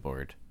across the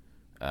board.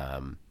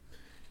 And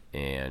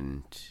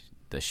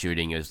the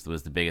shooting was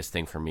the biggest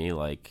thing for me.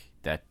 Like,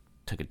 that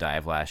took a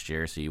dive last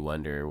year, so you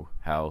wonder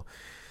how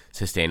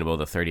sustainable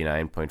the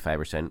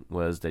 39.5%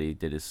 was that he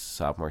did his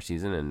sophomore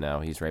season, and now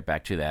he's right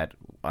back to that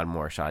on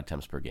more shot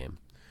attempts per game.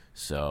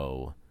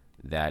 So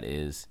that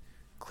is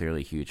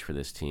clearly huge for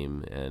this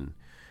team and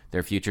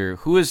their future.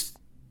 Who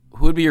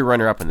would be your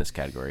runner-up in this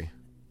category?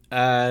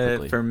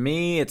 For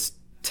me, it's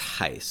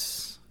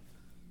Tice,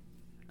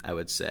 I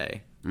would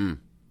say.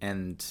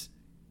 And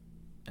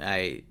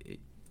I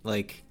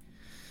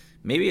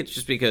maybe it's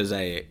just because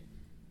I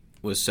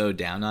was so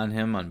down on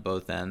him on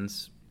both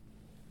ends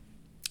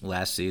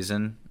last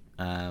season.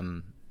 I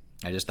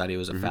just thought he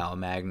was a foul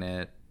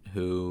magnet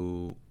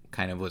who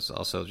kind of was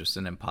also just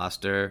an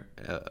imposter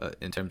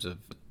in terms of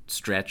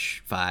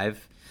stretch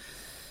 5.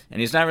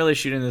 And he's not really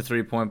shooting the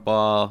 3-point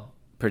ball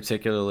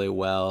particularly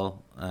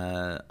well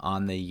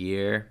on the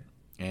year,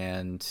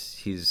 and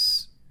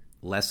he's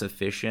less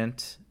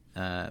efficient.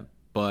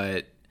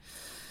 But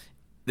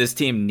this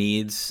team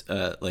needs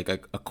a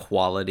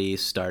quality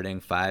starting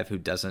 5 who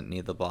doesn't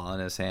need the ball in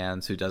his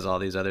hands, who does all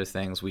these other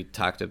things. We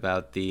talked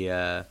about the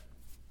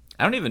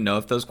I don't even know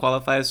if those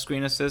qualify as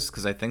screen assists,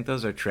 because I think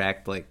those are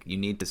tracked like you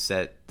need to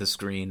set the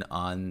screen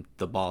on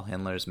the ball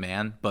handler's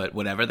man. But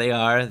whatever they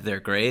are, they're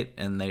great,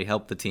 and they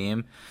help the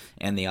team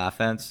and the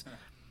offense.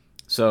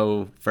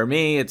 So for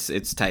me,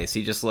 it's Tice.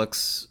 He just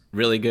looks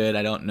really good.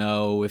 I don't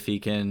know if he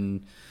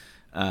can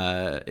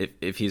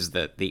if he's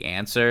the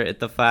answer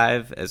at the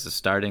 5 as a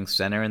starting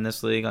center in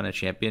this league on a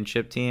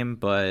championship team,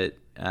 but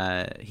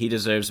he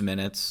deserves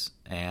minutes,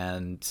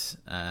 and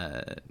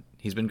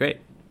he's been great.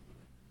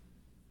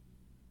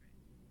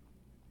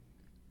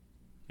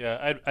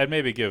 Yeah, I'd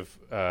maybe give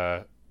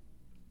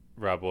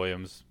Rob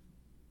Williams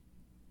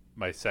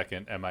my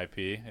second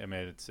MIP. I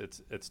mean,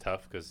 it's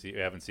tough because you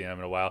haven't seen him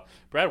in a while.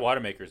 Brad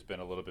Wanamaker's been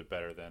a little bit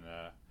better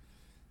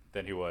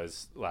than he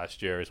was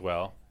last year as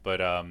well. But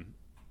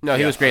no,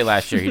 he was great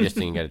last year. He just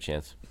didn't get a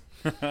chance.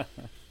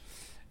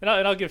 And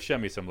I'll give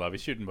Shemi some love.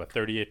 He's shooting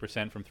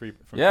 38% from three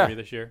three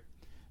this year.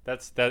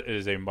 That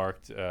is a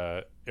marked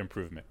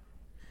improvement.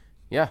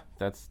 Yeah,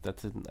 I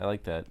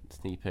like that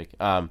sneaky pick.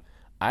 I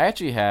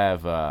actually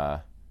have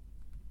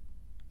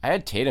I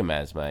had Tatum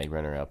as my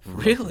runner-up.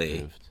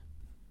 Really?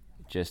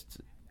 Just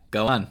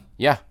go on.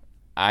 Yeah,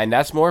 and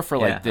that's more for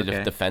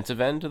the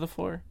defensive end of the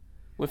floor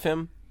with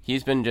him.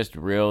 He's been just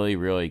really,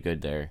 really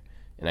good there.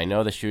 And I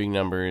know the shooting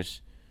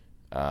numbers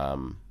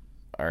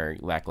are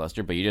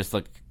lackluster, but you just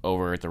look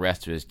over at the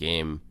rest of his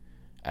game,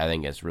 I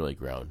think it's really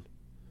grown.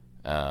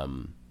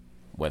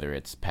 Whether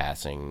it's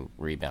passing,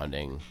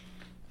 rebounding,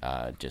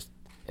 and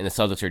the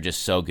Celtics are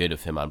just so good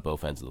of him on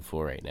both ends of the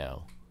floor right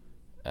now.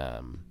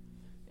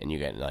 And you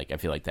get I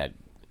feel like that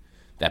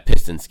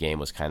Pistons game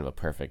was kind of a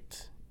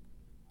perfect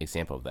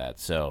example of that.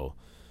 So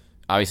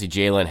obviously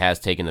Jalen has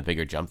taken the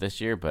bigger jump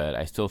this year, but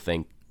I still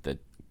think that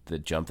the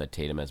jump that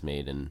Tatum has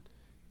made and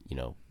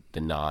the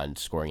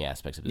non-scoring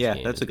aspects of his game.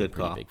 Yeah, that's a good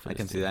call. I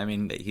can see that. I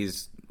mean,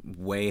 he's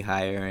way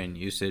higher in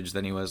usage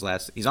than he was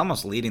last. He's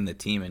almost leading the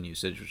team in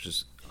usage, which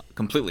is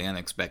completely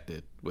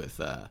unexpected with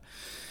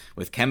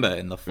Kemba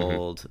in the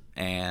fold.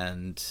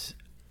 And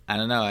I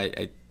don't know.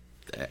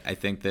 I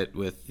think that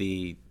with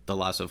the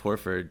loss of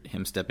Horford,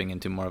 him stepping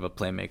into more of a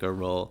playmaker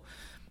role,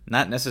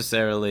 not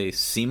necessarily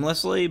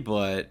seamlessly,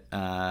 but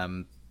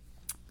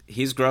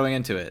he's growing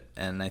into it,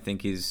 and I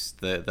think he's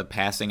the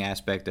passing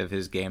aspect of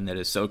his game that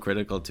is so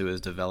critical to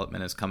his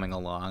development is coming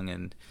along,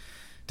 and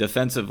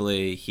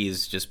defensively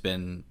he's just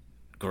been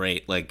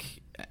great.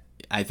 Like,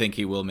 I think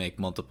he will make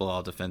multiple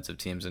all-defensive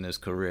teams in his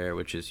career,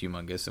 which is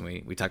humongous,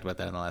 and we talked about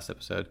that in the last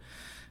episode.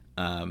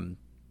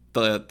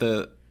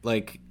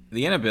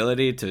 The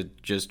inability to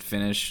just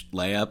finish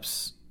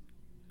layups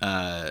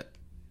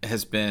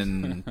has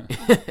been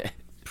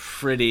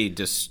pretty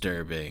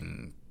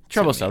disturbing.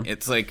 Troublesome.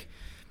 It's like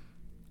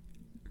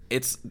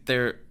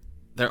they're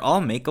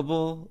all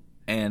makeable,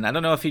 and I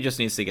don't know if he just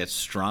needs to get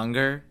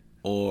stronger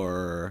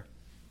or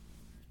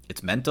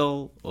it's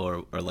mental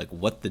or like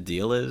what the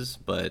deal is,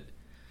 but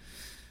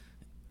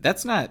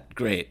that's not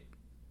great.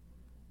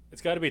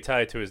 It's got to be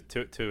tied to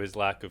his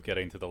lack of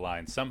getting to the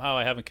line. Somehow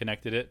I haven't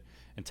connected it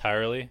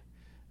entirely,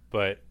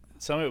 but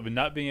some of it with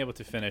not being able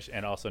to finish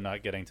and also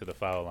not getting to the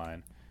foul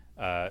line.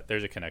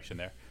 There's a connection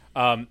there.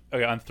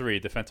 Okay, on 3,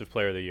 Defensive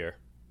Player of the Year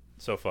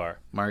so far.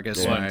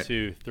 Marcus Smart. 1,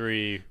 2,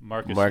 3.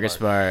 Marcus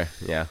Smart.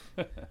 Yeah.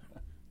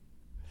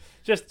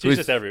 just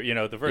every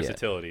the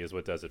versatility is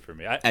what does it for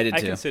me. I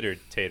considered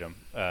Tatum.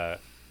 That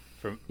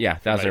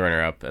was a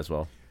runner-up as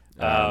well.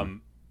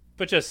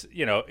 But just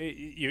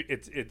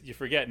you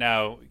forget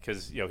now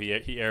because he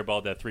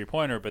airballed that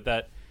 3-pointer, but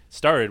that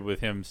started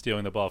with him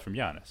stealing the ball from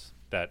Giannis,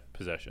 that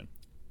possession.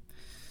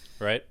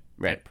 Right.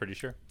 I'm pretty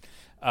sure.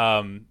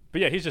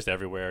 But yeah, he's just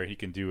everywhere. He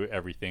can do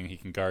everything. He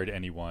can guard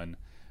anyone.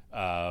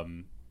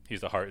 He's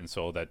the heart and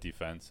soul of that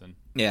defense. And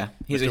yeah,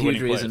 he's a huge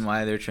reason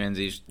why their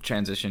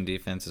transition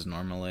defense is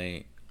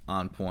normally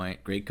on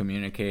point. Great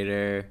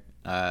communicator.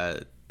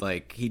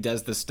 He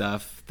does the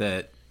stuff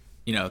that,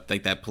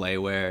 like that play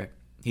where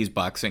he's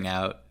boxing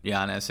out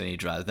Giannis and he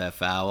draws that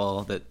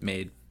foul that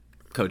made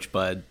Coach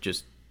Bud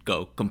just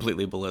go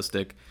completely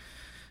ballistic.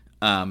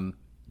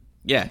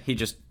 He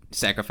just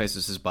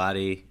sacrifices his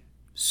body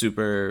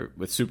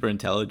with super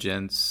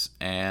intelligence,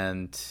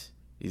 and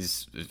he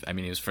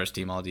was first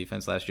team all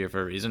defense last year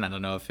for a reason. I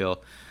don't know if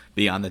he'll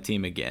be on the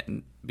team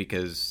again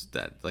because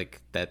the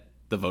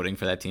voting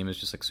for that team is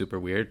just super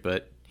weird,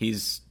 but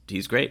he's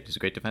great. He's a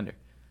great defender.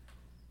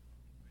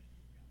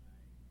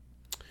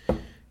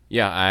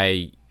 Yeah,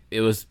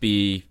 it would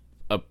be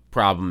a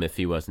problem if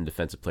he wasn't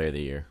Defensive Player of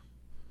the Year.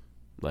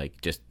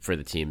 Just for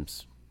the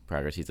team's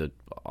progress, he's an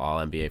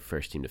all-NBA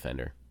first-team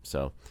defender.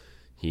 So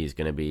he's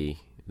going to be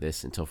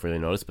this until further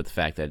notice. But the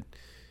fact that,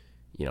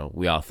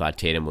 we all thought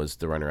Tatum was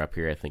the runner-up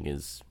here, I think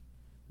is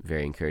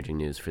very encouraging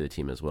news for the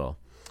team as well.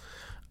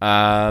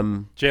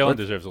 Jalen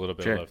deserves a little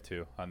bit of love,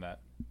 too, on that.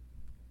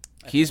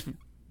 He's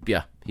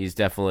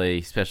definitely,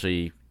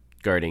 especially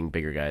guarding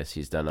bigger guys,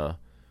 he's done a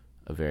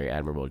very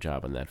admirable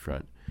job on that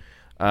front.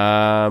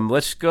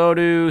 Let's go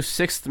to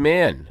sixth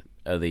man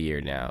of the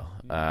year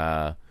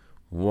now.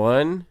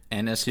 1,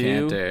 Enes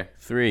 2, Kanter.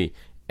 3.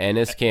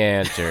 Enes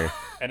Kanter.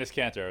 Enes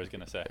Kanter, I was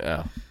going to say.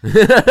 Oh.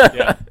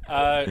 Yeah.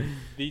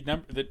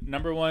 The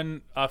number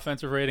 1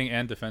 offensive rating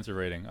and defensive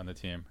rating on the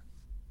team.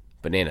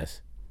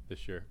 Bananas.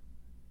 This year.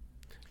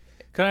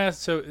 Can I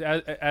ask, so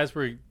as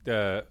we're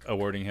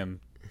awarding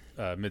him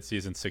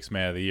midseason 6th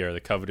man of the year,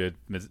 the coveted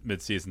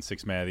midseason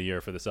 6th man of the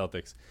year for the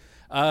Celtics,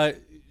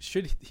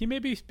 should he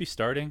maybe be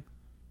starting?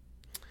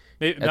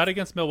 Maybe, not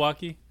against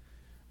Milwaukee,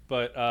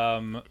 but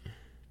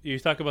you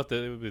talk about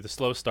the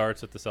slow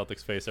starts that the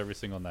Celtics face every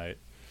single night.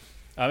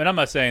 And I'm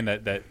not saying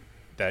that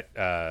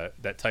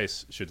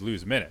Tice should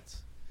lose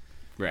minutes,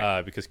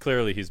 right? Because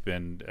clearly he's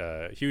been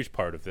a huge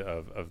part of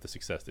the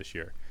success this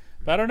year.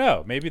 But I don't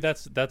know. Maybe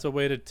that's a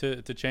way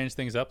to change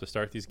things up, to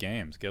start these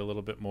games, get a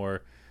little bit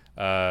more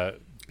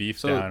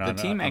beef down on the board.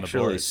 The team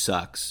actually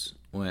sucks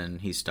when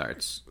he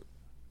starts.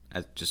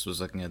 I just was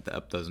looking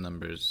at those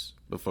numbers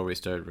before we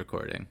started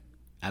recording.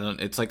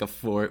 It's like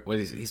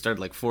he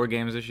started 4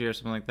 games this year or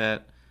something like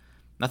that.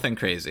 Nothing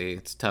crazy.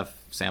 It's tough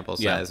sample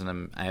size,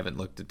 and I haven't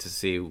looked to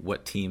see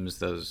what teams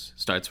those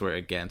starts were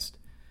against.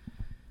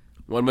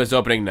 One was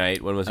opening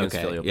night. One was against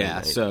Philly opening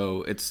night.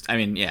 So it's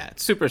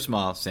super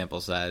small sample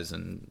size,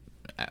 and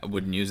I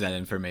wouldn't use that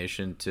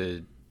information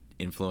to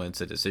influence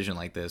a decision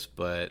like this.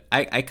 But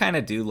I kind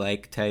of do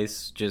like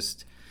Tice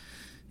just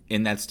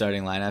in that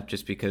starting lineup,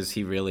 just because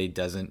he really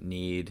doesn't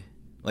need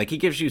Like, he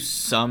gives you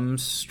some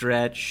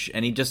stretch,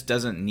 and he just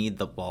doesn't need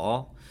the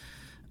ball.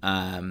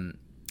 And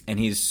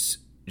he's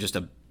just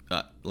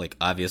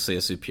obviously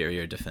a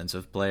superior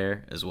defensive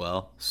player as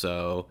well.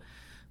 So,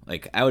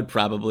 like, I would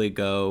probably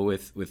go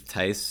with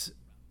Theis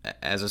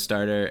as a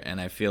starter,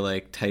 and I feel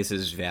like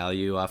Theis's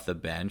value off the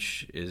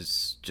bench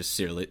is just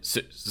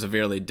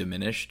severely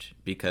diminished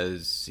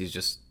because he's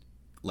just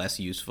less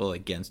useful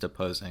against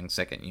opposing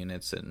second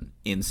units and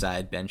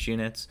inside bench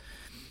units.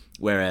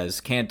 Whereas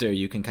Kanter,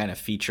 you can kind of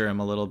feature him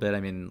a little bit. I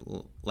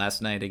mean,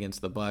 last night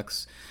against the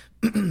Bucks,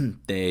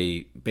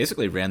 they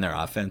basically ran their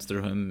offense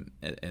through him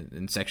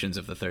in sections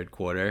of the third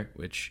quarter,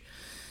 which,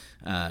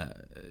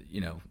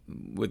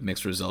 with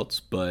mixed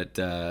results. But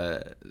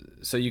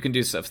so you can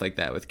do stuff like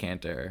that with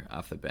Kanter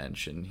off the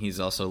bench, and he's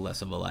also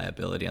less of a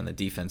liability on the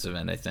defensive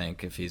end, I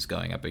think, if he's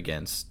going up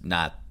against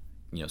not,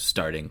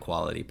 starting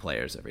quality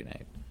players every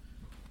night.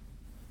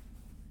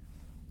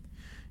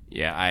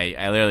 Yeah,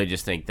 I literally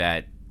just think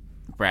that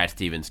Brad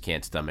Stevens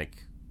can't stomach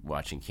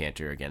watching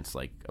Kanter against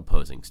like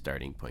opposing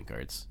starting point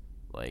guards.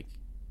 Like,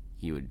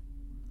 he would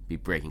be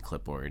breaking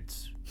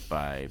clipboards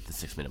by the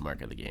 6-minute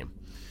mark of the game.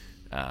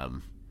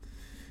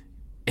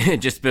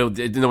 Just build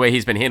in the way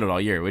he's been handled all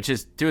year, which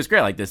is to his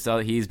credit. Like this,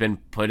 he's been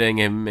putting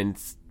him in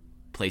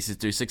places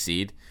to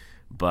succeed,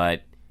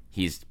 but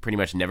he's pretty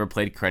much never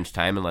played crunch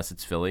time unless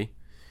it's Philly,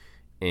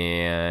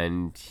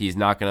 and he's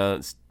not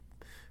gonna.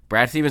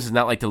 Brad Stevens does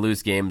not like to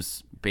lose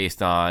games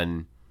based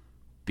on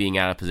being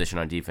out of position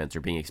on defense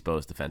or being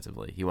exposed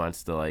defensively. He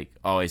wants to like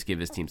always give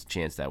his teams a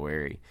chance that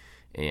way,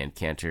 and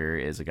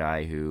Kanter is a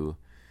guy who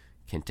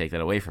can take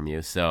that away from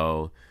you.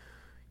 So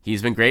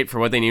he's been great for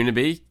what they need him to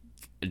be.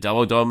 A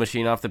double-double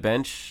machine off the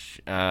bench,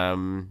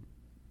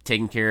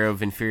 taking care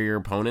of inferior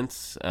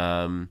opponents.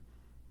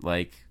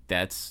 Like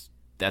that's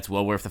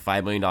well worth the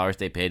 $5 million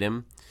they paid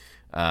him.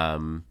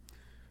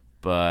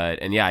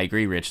 But I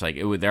agree, Rich.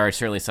 Like there are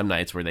certainly some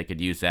nights where they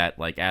could use that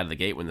like out of the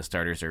gate when the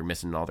starters are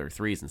missing all their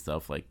threes and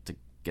stuff, like to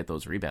get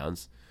those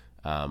rebounds.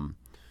 But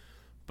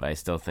I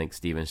still think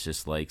Stevens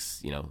just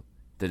likes,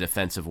 the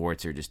defensive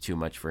warts are just too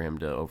much for him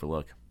to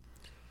overlook.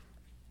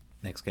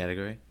 Next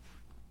category.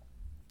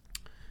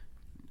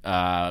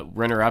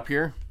 Runner up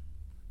here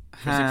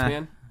for six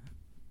man.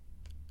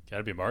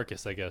 Gotta be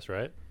Marcus, I guess,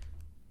 right?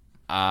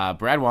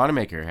 Brad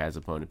Wanamaker has a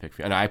opponent pick.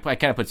 I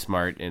kind of put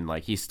Smart in,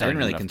 like he's starting.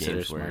 I didn't really enough consider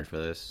games Smart for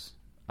this.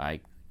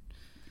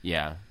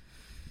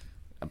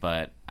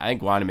 But I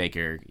think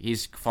Wanamaker,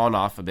 he's fallen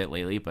off a bit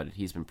lately, but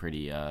he's been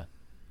pretty.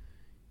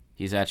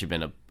 He's actually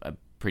been a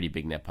pretty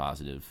big net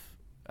positive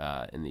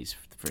in these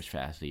first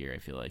half of the year, I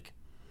feel like.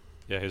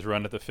 Yeah, his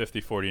run at the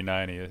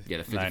 50-40-90. Yeah,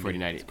 the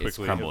 50-40-90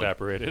 quickly crumbled.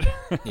 Evaporated.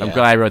 Yeah. I'm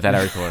glad I wrote that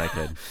article when I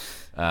could.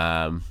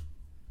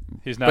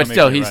 He's now making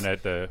a run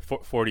at the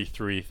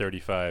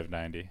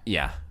 43-35-90.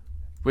 Yeah,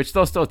 which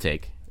they'll still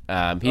take.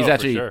 He's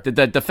actually sure.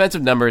 the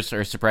defensive numbers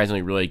are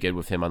surprisingly really good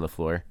with him on the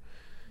floor.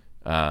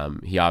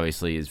 He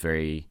obviously is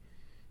very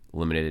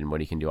limited in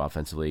what he can do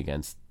offensively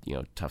against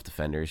tough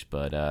defenders,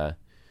 but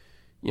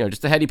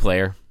just a heady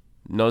player,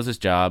 knows his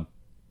job,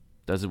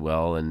 does it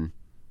well, and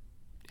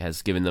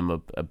has given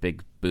them a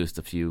big boost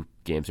a few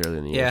games earlier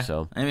in the year.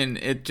 So I mean,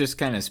 it just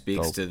kind of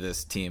speaks to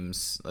this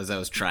team's, as I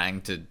was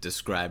trying to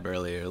describe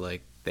earlier,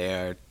 like they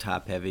are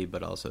top heavy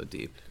but also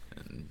deep,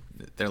 and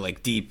they're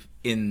like deep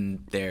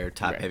in their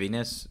top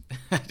heaviness.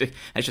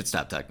 I should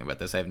stop talking about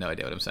this. I have no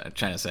idea what I'm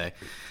trying to say,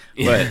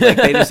 but like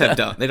they just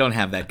they don't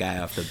have that guy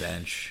off the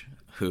bench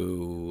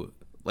who,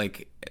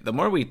 like, the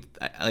more we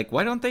like,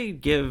 why don't they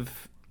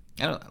give?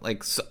 I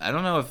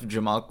don't know if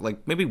Jamal,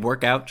 like, maybe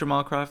work out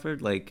Jamal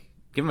Crawford, like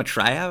give him a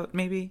tryout,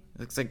 maybe.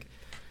 It's like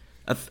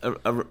a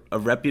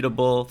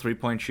reputable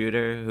 3-point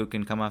shooter who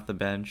can come off the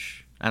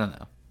bench. I don't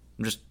know.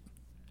 I'm just.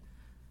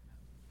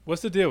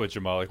 What's the deal with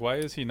Jamal? Like, why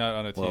is he not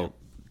on a team? Well,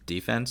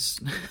 defense.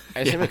 I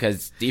assume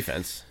because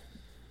defense,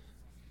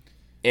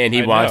 and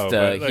he wants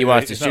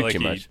to shoot too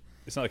much.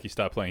 It's not like he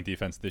stopped playing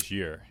defense this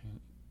year.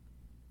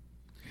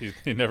 He's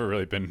never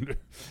really been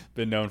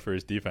known for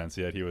his defense,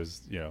 yet he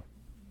was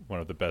one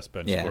of the best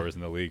bench scorers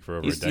in the league for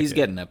over a decade. He's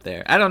getting up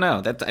there. I don't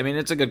know.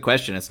 It's a good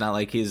question. It's not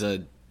like he's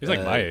like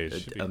my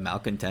age, a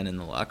malcontent in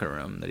the locker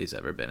room that he's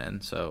ever been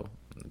in. So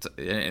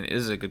it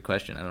is a good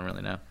question. I don't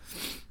really know.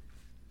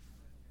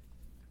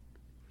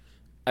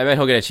 I bet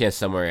he'll get a chance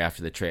somewhere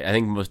after the trade. I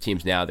think most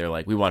teams now, they're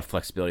like, we want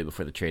flexibility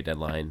before the trade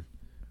deadline.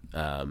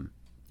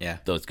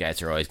 Those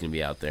guys are always going to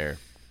be out there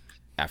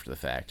after the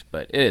fact.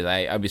 But it is.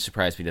 I'd be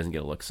surprised if he doesn't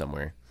get a look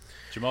somewhere.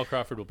 Jamal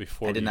Crawford will be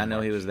 40. I did not know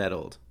he was that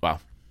old. Wow.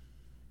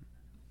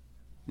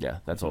 Yeah,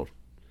 that's old.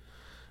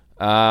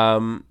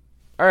 All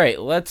right,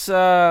 let's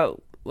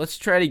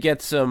try to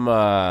get some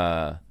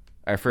our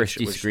first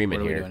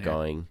disagreement here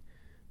going.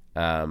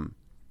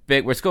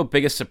 Let's go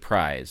biggest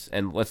surprise,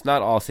 and let's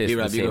not all say this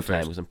at the same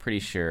time because I'm pretty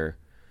sure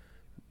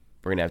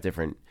we're gonna have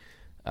different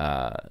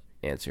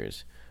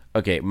answers.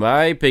 Okay,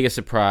 my biggest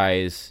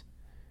surprise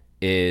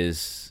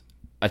is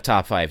a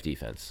top 5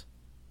 defense.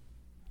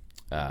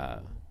 I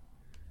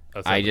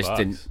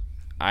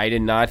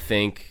did not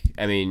think.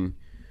 I mean,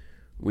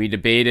 we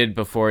debated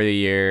before the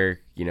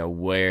year,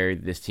 where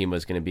this team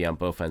was going to be on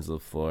both ends of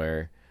the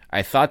floor.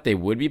 I thought they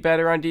would be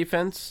better on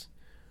defense,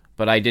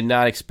 but I did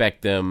not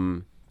expect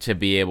them to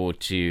be able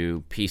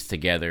to piece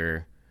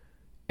together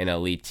an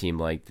elite team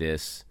like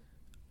this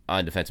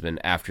on defensive end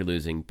after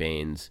losing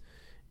Baines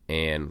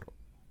and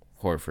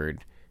Horford.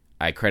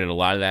 I credit a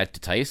lot of that to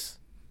Tice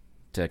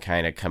to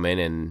kind of come in,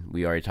 and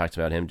we already talked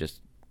about him.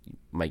 Just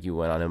Mike, you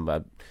went on him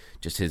about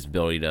just his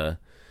ability to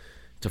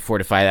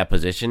fortify that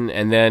position.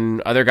 And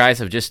then other guys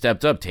have just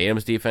stepped up.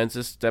 Tatum's defense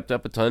has stepped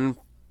up a ton.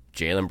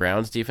 Jaylen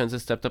Brown's defense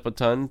has stepped up a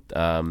ton.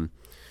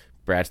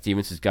 Brad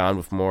Stevens has gone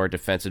with more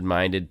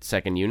defensive-minded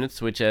second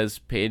units, which has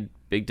paid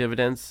big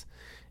dividends.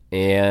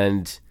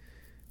 And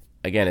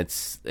again,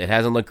 it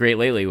hasn't looked great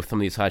lately with some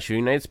of these hot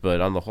shooting nights,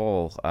 but on the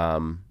whole,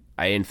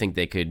 I didn't think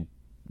they could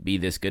be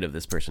this good of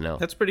this personnel.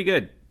 That's pretty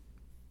good.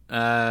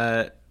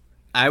 I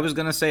was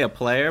going to say a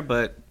player,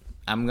 but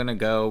I'm going to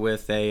go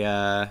with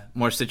a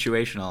more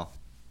situational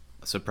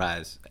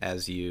surprise,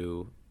 as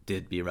you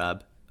did,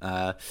 B-Rob.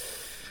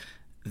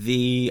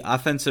 The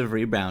offensive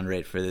rebound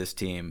rate for this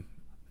team,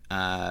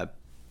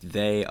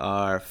 they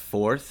are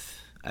fourth,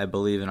 I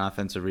believe, in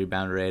offensive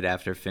rebound rate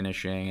after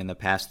finishing in the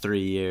past 3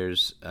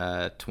 years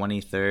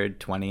 23rd,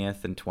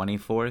 20th, and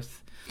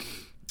 24th.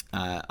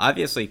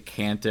 Obviously,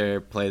 Cantor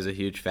plays a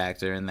huge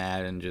factor in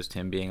that, and just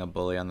him being a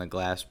bully on the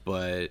glass.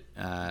 But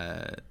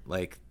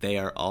they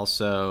are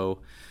also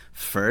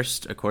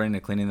first, according to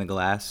Cleaning the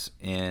Glass,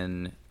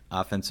 in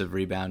offensive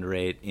rebound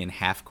rate in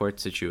half-court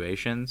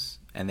situations,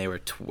 and they were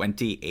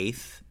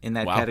 28th in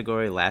that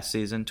category last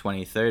season.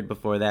 23rd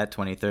before that.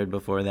 23rd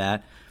before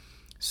that.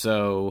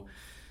 So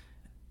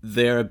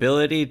their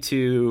ability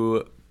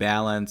to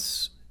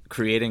balance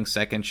creating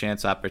second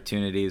chance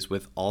opportunities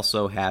with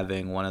also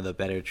having one of the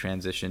better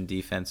transition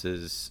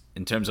defenses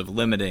in terms of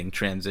limiting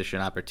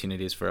transition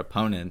opportunities for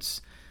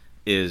opponents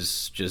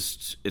is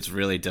just, it's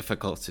really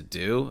difficult to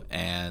do.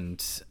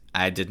 And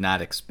I did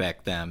not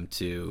expect them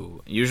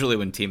to, usually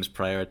when teams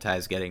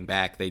prioritize getting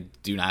back, they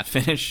do not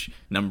finish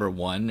number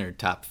one or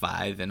top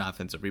 5 in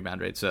offensive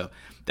rebound rate. So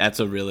that's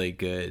a really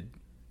good,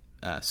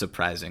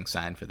 surprising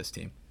sign for this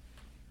team.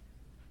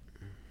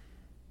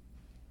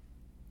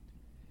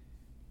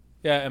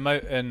 Yeah,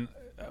 and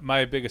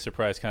my biggest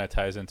surprise kind of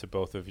ties into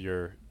both of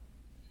your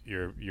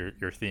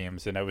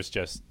themes, and that was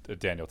just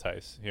Daniel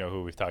Tice,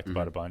 who we've talked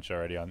about a bunch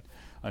already on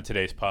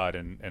today's pod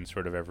and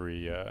sort of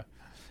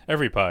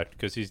every pod,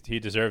 because he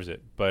deserves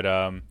it. But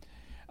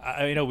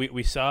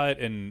we saw it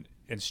in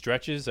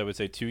stretches. I would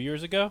say 2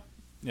 years ago,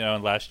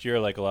 and last year,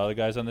 like a lot of the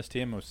guys on this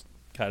team, it was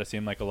kind of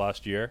seemed like a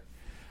lost year.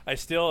 I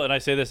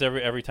say this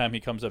every time he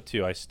comes up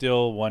too, I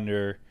still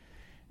wonder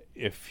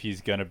if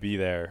he's going to be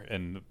there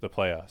in the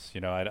playoffs.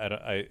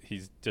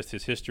 He's just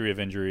his history of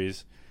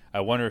injuries. I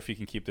wonder if he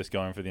can keep this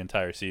going for the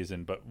entire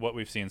season. But what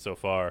we've seen so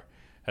far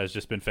has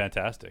just been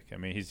fantastic. I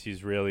mean,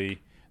 he's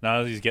really, not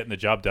only he's getting the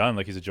job done,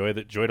 like he's a joy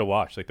to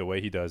watch, like the way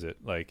he does it,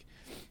 like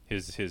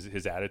his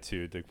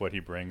attitude, like what he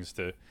brings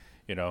to,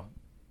 to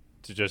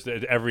just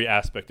every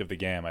aspect of the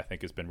game. I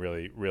think has been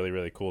really, really,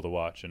 really cool to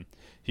watch, and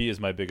he is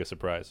my biggest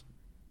surprise.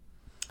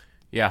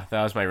 Yeah,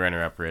 that was my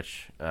runner-up,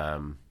 Rich.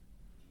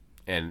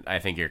 And I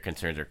think your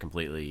concerns are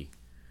completely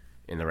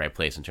in the right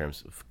place in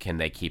terms of can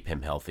they keep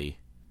him healthy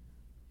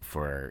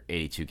for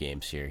 82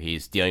 games here.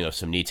 He's dealing with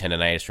some knee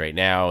tendonitis right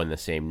now, and the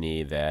same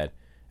knee that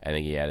I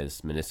think he had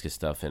his meniscus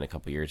stuff in a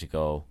couple years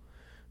ago.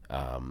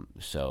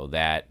 So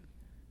that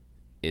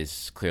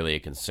is clearly a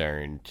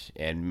concern,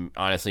 and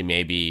honestly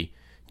maybe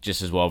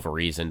just as well of a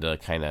reason to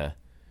kind of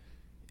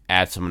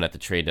add someone at the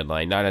trade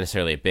deadline. Not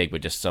necessarily a big,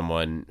 but just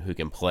someone who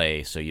can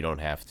play so you don't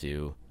have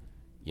to,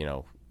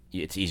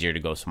 it's easier to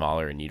go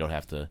smaller, and you don't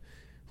have to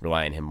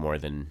rely on him more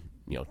than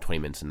 20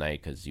 minutes a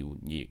night, because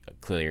you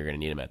clearly are going to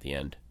need him at the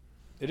end.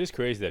 It is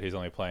crazy that he's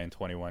only playing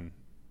 21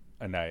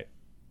 a night.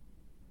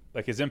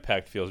 Like his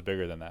impact feels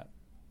bigger than that.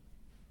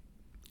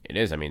 It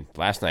is. I mean,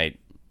 last night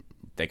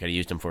they could have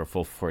used him for a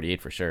full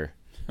 48 for sure.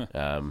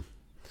 But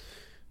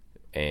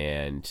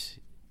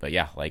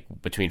yeah, like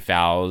between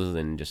fouls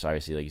and just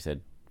obviously, like you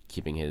said,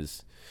 keeping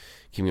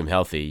him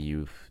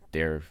healthy,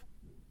 they're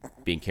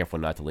being careful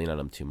not to lean on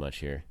him too much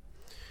here.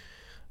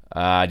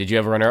 Did you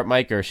have a runner-up,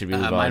 Mike, or should we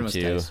move on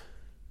to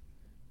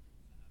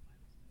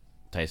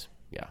Tice?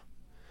 Yeah.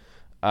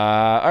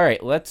 All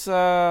right, let's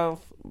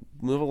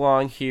move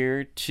along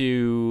here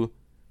to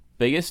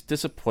biggest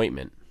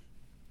disappointment.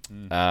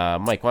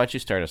 Mike, why don't you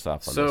start us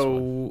off on this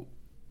one?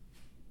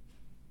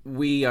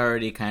 We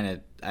already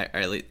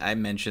I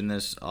mentioned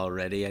this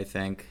already, I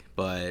think,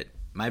 but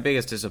my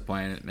biggest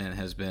disappointment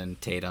has been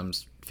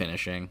Tatum's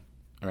finishing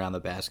around the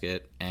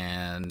basket,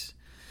 and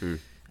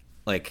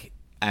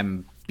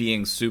I'm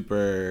being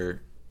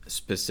super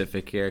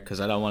specific here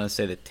because I don't want to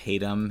say that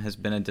Tatum has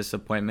been a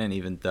disappointment,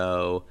 even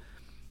though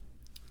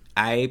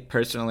I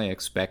personally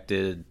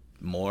expected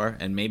more,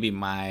 and maybe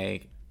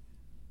my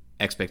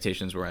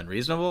expectations were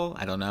unreasonable.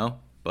 I don't know,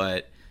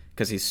 but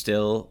because he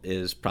still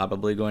is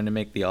probably going to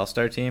make the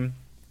All-Star team,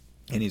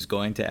 and he's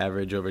going to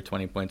average over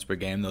 20 points per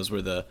game. Those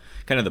were the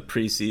kind of the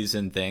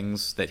preseason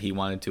things that he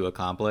wanted to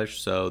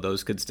accomplish, so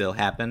those could still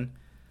happen.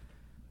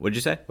 What'd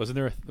you say? Wasn't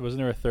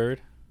there a third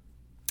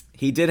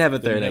He did have a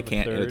Didn't third. he I have a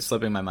can't. third It's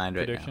slipping my mind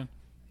right prediction?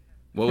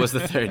 now. What was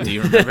the third? Do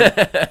you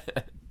remember?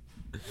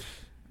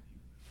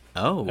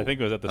 Oh, I think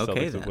it was that the okay,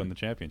 Celtics would then. win the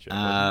championship.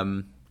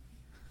 wasn't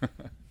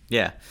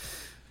Yeah.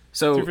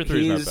 So 2 for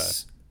 3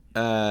 is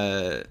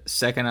he's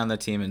second on the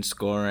team in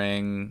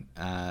scoring.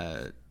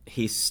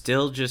 He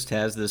still just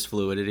has this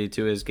fluidity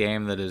to his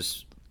game that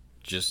is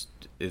just,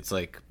 it's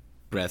like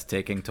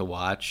breathtaking to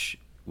watch.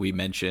 We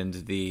mentioned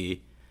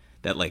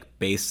that like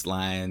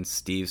baseline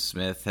Steve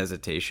Smith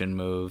hesitation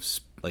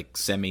moves, like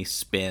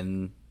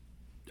semi-spin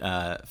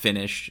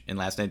finish in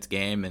last night's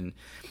game, and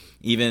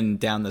even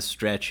down the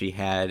stretch he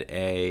had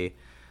a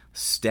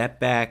step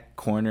back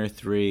corner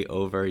three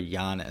over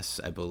Giannis,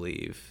 I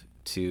believe,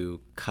 to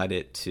cut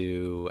it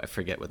to, I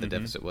forget what the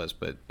deficit was,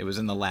 but it was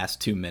in the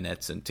last 2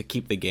 minutes, and to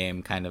keep the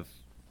game kind of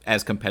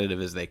as competitive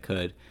as they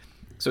could.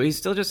 So he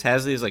still just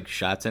has these like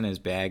shots in his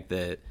bag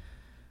that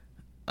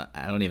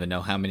I don't even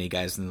know how many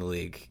guys in the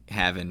league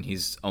have, and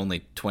he's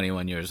only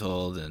 21 years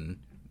old and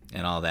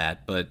all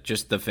that. But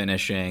just the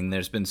finishing,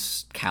 there's been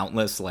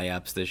countless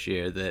layups this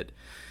year that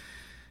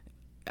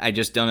I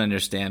just don't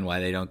understand why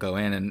they don't go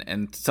in.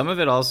 And some of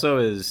it also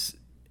is,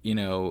 you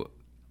know,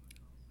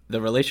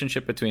 the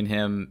relationship between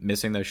him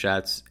missing those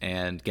shots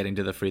and getting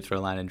to the free throw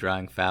line and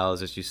drawing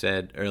fouls, as you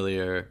said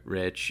earlier,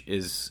 Rich,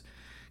 is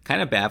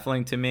kind of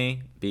baffling to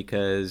me,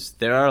 because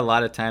there are a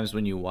lot of times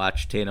when you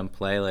watch Tatum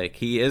play, like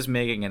he is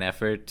making an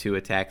effort to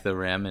attack the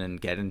rim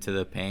and get into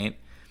the paint.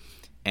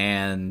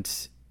 And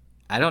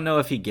I don't know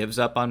if he gives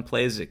up on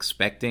plays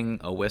expecting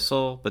a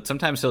whistle, but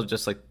sometimes he'll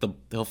just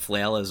he'll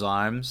flail his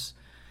arms.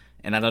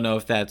 And I don't know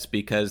if that's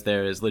because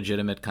there is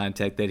legitimate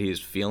contact that he's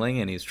feeling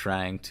and he's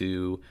trying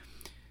to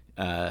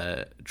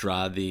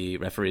draw the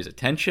referee's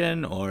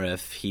attention, or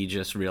if he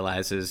just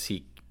realizes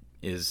he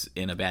is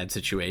in a bad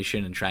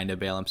situation and trying to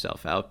bail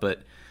himself out.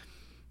 But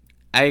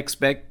I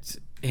expect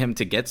him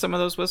to get some of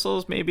those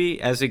whistles maybe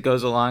as it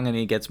goes along and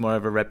he gets more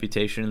of a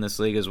reputation in this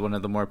league as one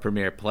of the more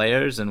premier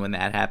players, and when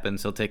that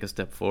happens he'll take a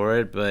step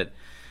forward. But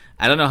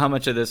I don't know how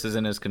much of this is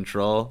in his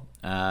control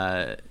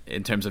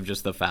in terms of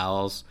just the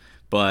fouls,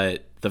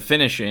 but the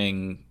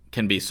finishing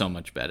can be so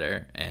much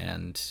better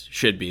and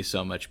should be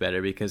so much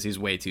better because he's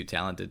way too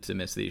talented to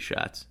miss these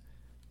shots.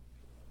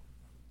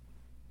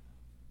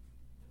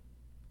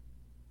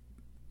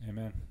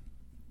 Amen.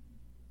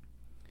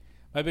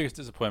 My biggest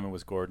disappointment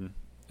was Gordon,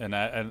 and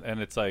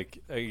it's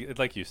like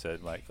you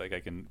said, like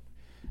I can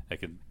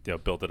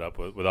build it up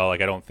with all,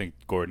 like I don't think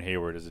Gordon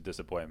Hayward is a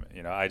disappointment.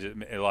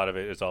 A lot of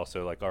it is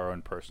also like our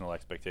own personal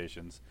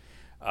expectations,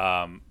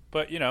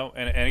 but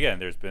and again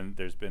there's been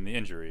the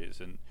injuries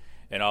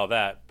and all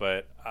that,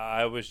 but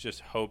I was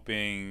just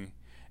hoping,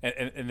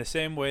 and in the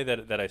same way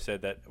that I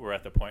said that we're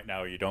at the point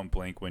now where you don't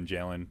blink when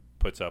Jalen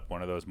puts up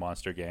one of those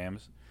monster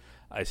games.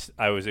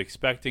 I was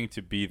expecting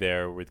to be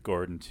there with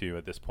Gordon too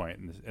at this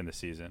point in the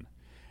season,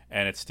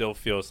 and it still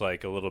feels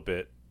like a little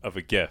bit of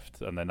a gift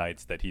on the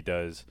nights that he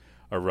does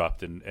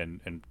erupt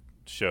and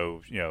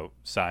show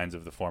signs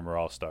of the former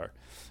All-Star.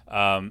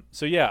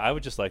 So yeah, I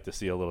would just like to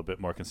see a little bit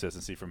more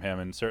consistency from him,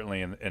 and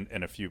certainly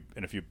in a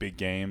few big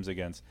games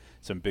against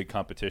some big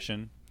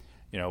competition,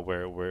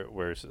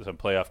 where some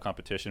playoff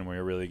competition where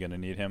you're really going to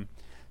need him.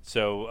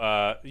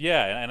 So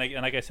yeah, and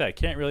like I said, I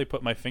can't really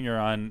put my finger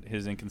on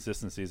his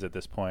inconsistencies at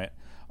this point.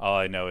 All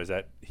I know is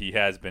that he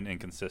has been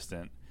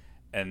inconsistent,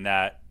 and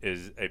that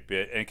is a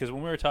bit. And because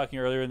when we were talking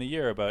earlier in the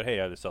year about, hey,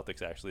 are the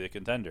Celtics actually a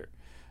contender?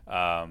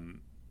 Are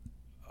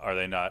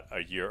they not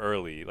a year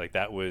early? Like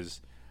that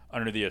was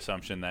under the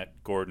assumption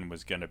that Gordon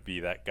was going to be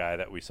that guy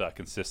that we saw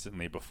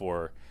consistently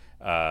before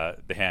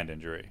the hand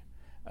injury,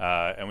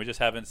 and we just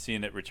haven't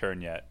seen it return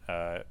yet,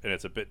 and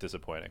it's a bit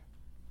disappointing.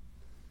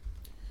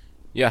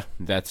 Yeah,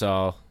 that's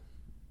all.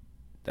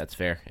 That's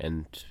fair.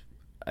 And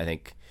I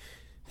think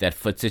that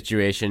foot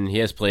situation, he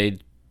has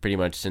played pretty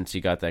much since he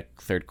got that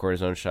third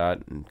cortisone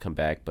shot and come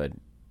back, but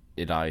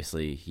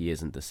he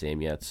isn't the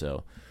same yet.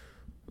 So,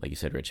 like you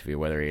said, Rich,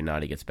 whether or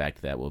not he gets back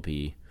to that will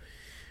be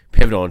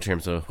pivotal in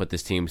terms of what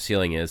this team's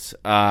ceiling is.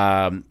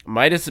 My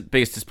biggest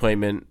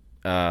disappointment,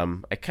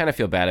 I kind of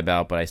feel bad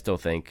about, but I still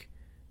think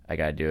I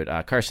got to do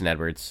it. Carson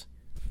Edwards.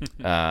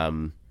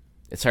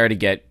 It's hard to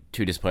get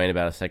too disappointed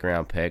about a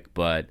second-round pick,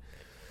 but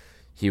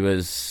he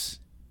was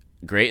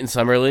great in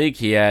Summer League.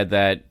 He had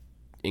that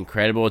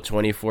incredible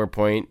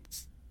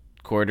 24-point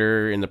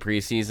quarter in the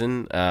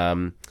preseason,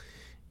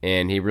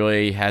 and he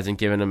really hasn't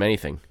given him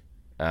anything.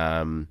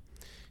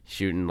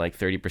 Shooting like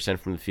 30%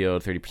 from the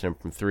field,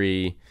 30% from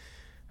three.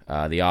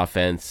 The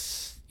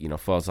offense,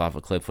 falls off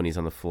a cliff when he's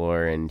on the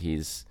floor, and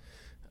he's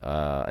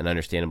an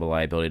understandable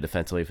liability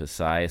defensively for his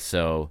size.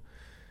 So,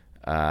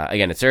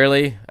 again, it's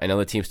early. I know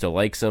the team still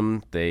likes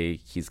him.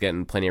 He's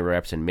getting plenty of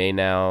reps in May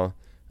now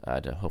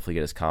to hopefully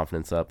get his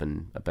confidence up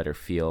and a better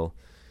feel.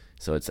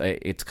 So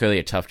it's clearly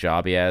a tough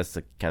job he has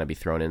to kind of be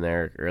thrown in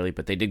there early,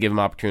 but they did give him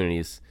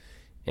opportunities,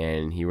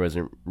 and he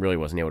wasn't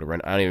able to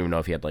run. I don't even know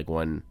if he had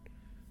one.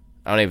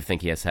 I don't even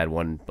think he has had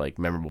one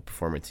memorable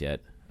performance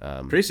yet.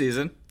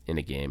 Preseason in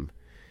a game,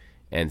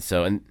 and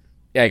so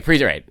Yeah,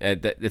 right.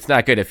 It's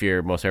not good if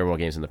your most favorable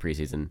game's in the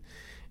preseason.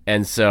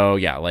 And so,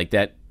 yeah, like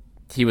that,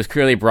 he was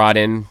clearly brought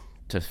in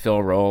to fill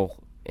a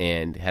role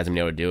and hasn't been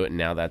able to do it, and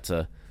now that's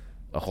a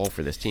hole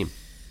for this team.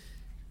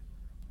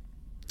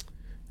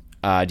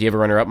 Do you have a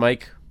runner-up,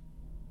 Mike?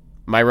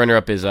 My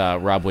runner-up is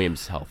Rob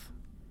Williams' health.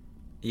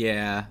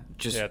 Yeah,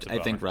 I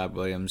think bummer. Rob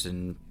Williams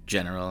in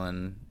general,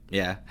 and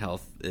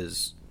health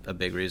is a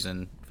big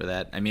reason for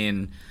that. I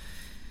mean,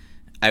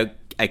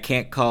 I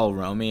can't call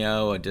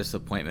Romeo a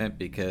disappointment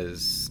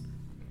because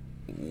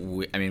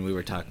we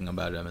were talking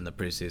about him in the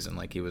preseason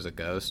like he was a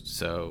ghost.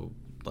 So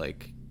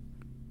like,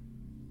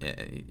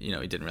 he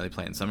didn't really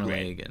play in summer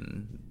league,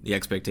 and the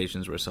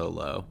expectations were so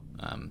low.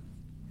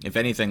 If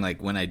anything,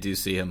 like when I do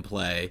see him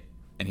play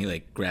and he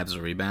like grabs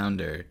a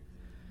rebound or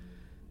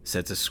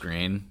sets a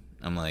screen,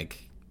 I'm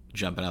like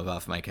jumping up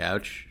off my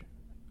couch.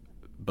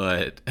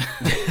 But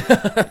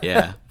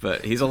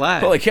but he's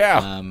alive. Holy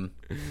cow!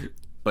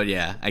 But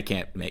yeah, I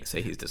can't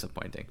say he's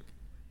disappointing.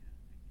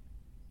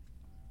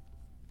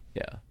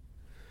 Yeah.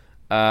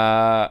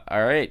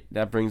 All right,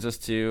 that brings us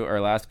to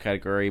our last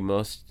category: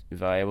 most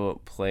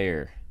valuable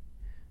player.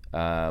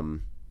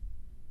 I've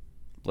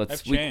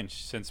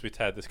changed since we've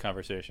had this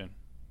conversation.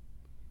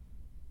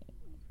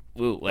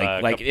 Ooh,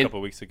 a couple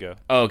weeks ago.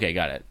 Oh, okay,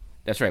 got it.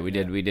 That's right. We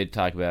did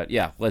talk about.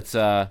 Yeah, let's.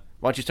 Why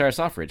don't you start us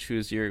off, Rich?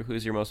 Who's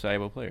your most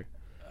valuable player?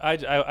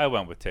 I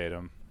went with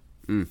Tatum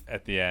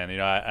at the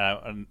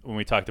end. When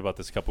we talked about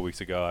this a couple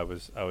weeks ago, I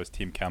was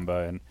Team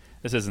Kemba, and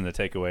this isn't to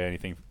take away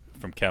anything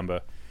from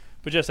Kemba,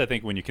 but just I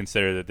think when you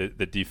consider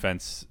the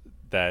defense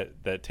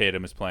that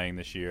Tatum is playing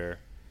this year,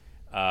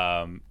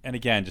 and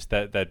again just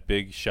that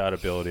big shot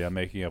ability. I'm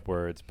making up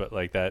words, but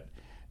like that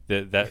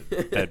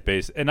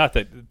base, and not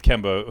that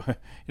Kemba,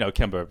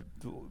 Kemba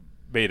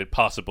made it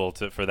possible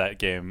for that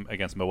game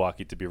against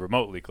Milwaukee to be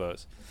remotely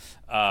close,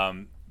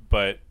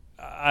 but.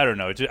 I don't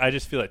know. I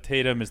just feel like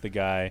Tatum is the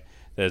guy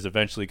that is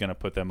eventually going to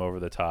put them over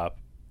the top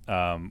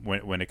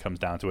when it comes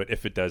down to it,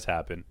 if it does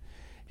happen.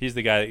 He's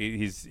the guy.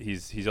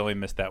 He's only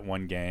missed that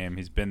one game.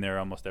 He's been there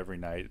almost every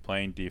night,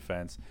 playing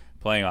defense,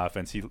 playing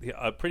offense. He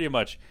pretty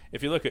much,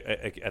 if you look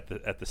at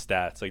the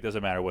stats, like it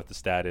doesn't matter what the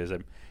stat is.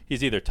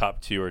 He's either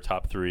top 2 or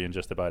top 3 in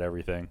just about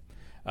everything.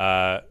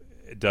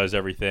 Does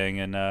everything,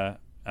 and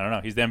I don't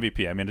know. He's the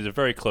MVP. I mean, it's a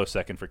very close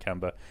second for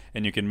Kemba,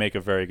 and you can make a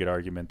very good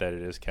argument that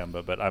it is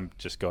Kemba, but I'm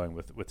just going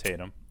with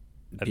Tatum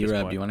at this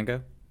B-Rob, point. do you want to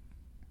go?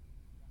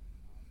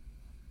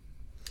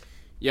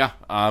 Yeah,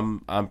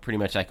 I'm pretty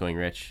much echoing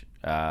Rich.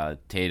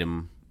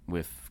 Tatum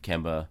with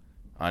Kemba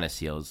on his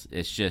heels.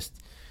 It's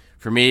just,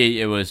 for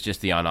me, it was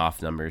just the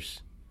on-off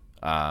numbers.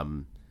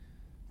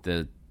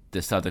 The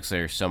Celtics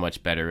are so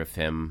much better with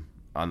him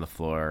on the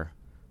floor.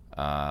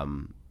 I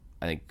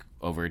think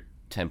over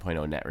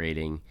 10.0 net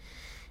rating.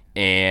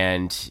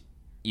 And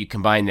you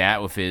combine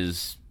that with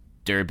his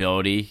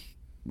durability,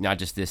 not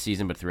just this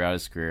season, but throughout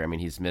his career. I mean,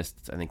 he's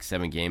missed, I think,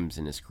 7 games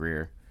in his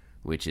career,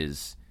 which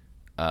is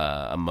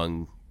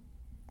among,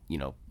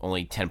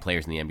 only 10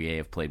 players in the NBA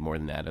have played more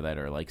than that, or that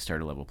are like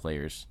starter-level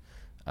players.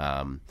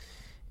 And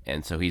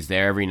so he's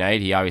there every night.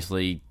 He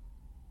obviously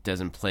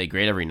doesn't play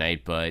great every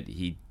night, but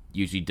he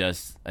usually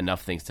does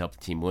enough things to help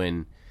the team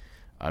win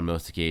on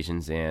most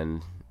occasions.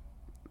 And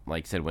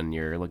like I said, when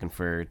you're looking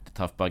for the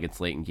tough buckets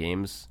late in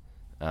games,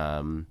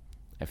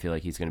 I feel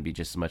like he's going to be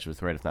just as much of a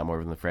threat, if not more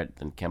of a threat,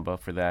 than Kemba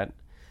for that.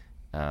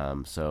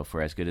 So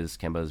for as good as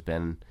Kemba has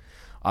been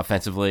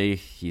offensively,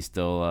 he's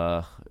still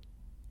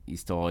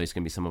always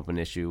going to be somewhat of an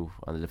issue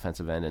on the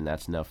defensive end, and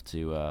that's enough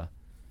to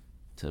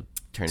turn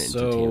it into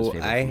Tatum's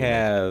favorite. So I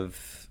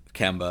have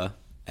Kemba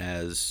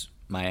as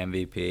my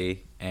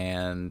MVP,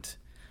 and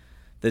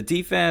the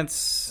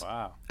defense.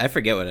 Wow. I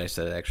forget what I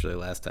said actually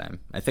last time.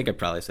 I think I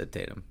probably said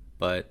Tatum,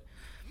 but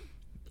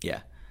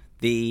yeah,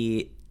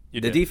 the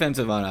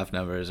defensive on-off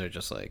numbers are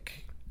just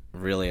like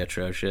really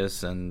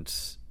atrocious, and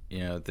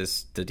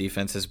the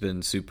defense has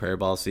been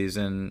superb all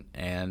season,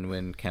 and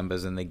when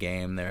Kemba's in the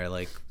game, they're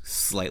like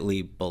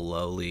slightly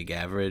below league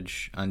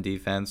average on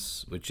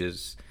defense, which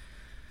is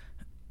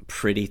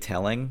pretty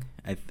telling,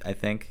 I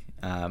think.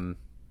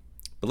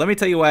 But let me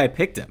tell you why I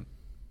picked him.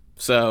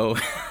 So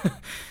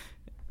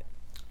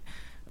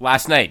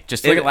last night,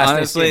 just look at last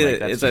honestly,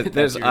 night's game.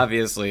 there's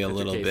obviously a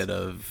little case. bit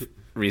of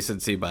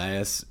recency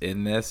bias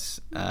in this.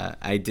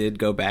 I did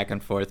go back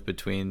and forth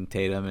between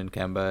Tatum and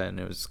Kemba, and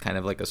it was kind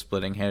of like a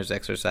splitting hairs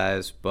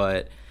exercise,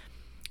 but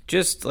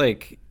just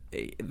like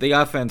the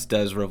offense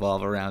does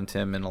revolve around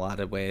him in a lot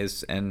of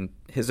ways, and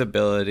his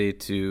ability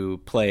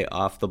to play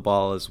off the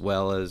ball as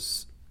well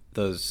as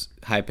those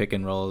high pick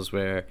and rolls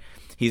where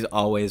he's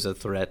always a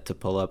threat to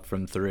pull up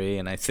from 3,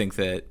 and I think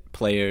that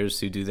players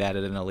who do that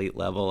at an elite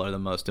level are the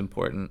most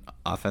important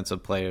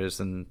offensive players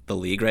in the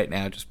league right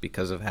now, just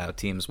because of how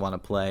teams want to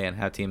play and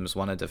how teams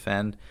want to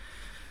defend.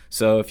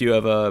 So if you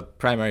have a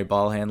primary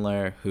ball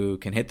handler who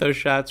can hit those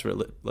shots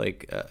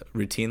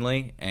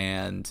routinely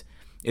and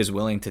is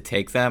willing to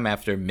take them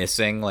after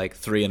missing like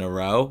 3 in a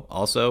row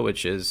also,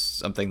 which is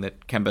something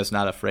that Kemba's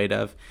not afraid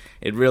of,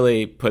 it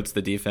really puts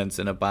the defense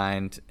in a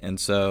bind. And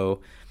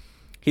so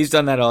he's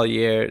done that all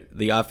year.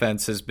 The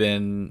offense has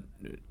been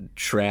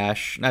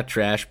not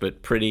trash,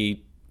 but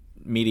pretty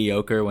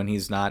mediocre when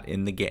he's not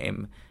in the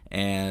game,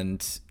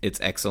 and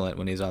it's excellent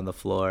when he's on the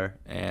floor.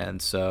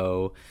 And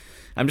so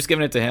I'm just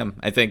giving it to him.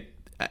 I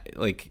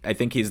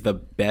think he's the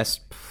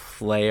best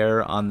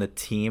player on the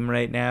team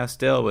right now,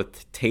 still,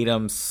 with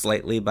Tatum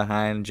slightly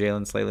behind,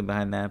 Jalen slightly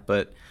behind that,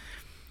 but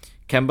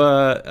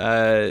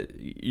Kemba,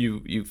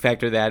 you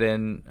factor that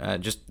in,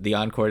 just the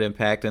on-court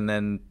impact, and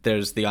then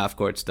there's the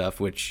off-court stuff,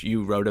 which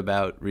you wrote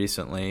about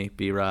recently,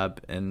 B-Rob,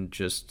 and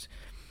just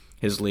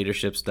his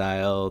leadership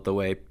style, the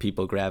way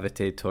people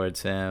gravitate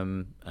towards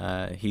him.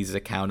 He's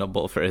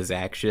accountable for his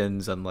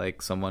actions,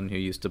 unlike someone who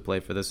used to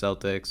play for the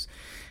Celtics.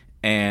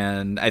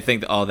 And I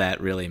think all that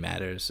really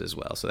matters as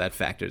well, so that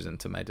factors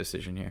into my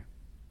decision here.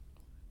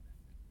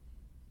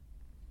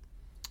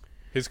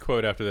 His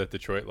quote after that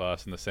Detroit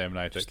loss in the same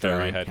night that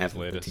Kyrie had his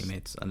latest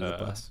teammates under the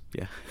bus.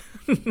 Yeah.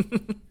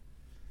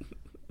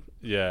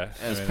 Yeah.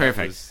 It was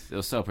perfect. It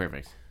was so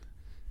perfect.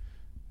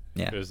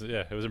 Yeah. It was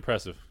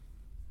impressive.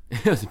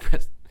 It was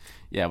impressive.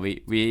 Yeah,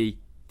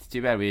 it's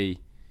too bad we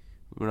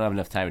don't have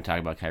enough time to talk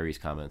about Kyrie's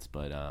comments,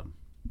 but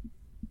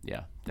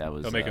yeah, that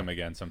was. He'll make them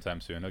again sometime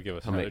soon. He'll give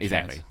us another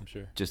exactly. chance, I'm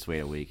sure. Just wait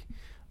a week.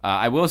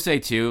 I will say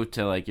too,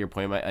 to like your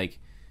point,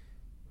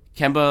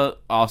 Kemba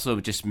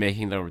also just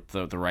making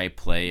the right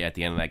play at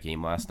the end of that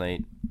game last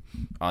night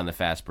on the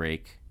fast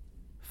break,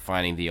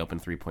 finding the open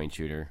 3-point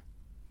shooter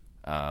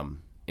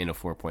in a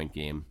 4-point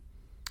game.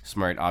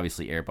 Smart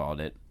obviously airballed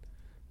it,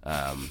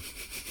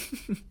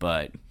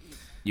 but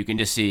you can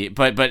just see.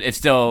 But it's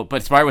still.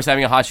 But Smart was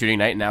having a hot shooting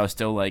night, and now it's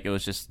still it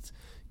was just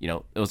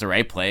it was the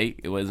right play.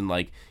 It wasn't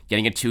like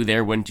getting a 2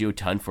 there wouldn't do a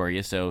ton for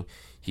you. So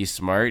he's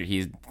smart.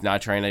 He's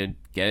not trying to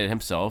get it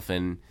himself,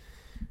 and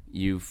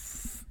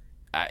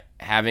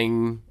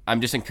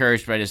I'm just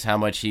encouraged by just how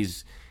much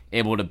he's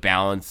able to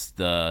balance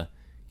the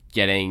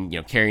carrying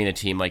the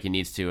team like he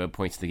needs to at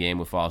points of the game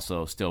with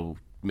also still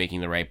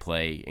making the right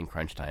play in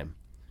crunch time,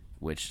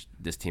 which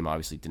this team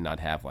obviously did not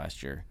have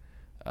last year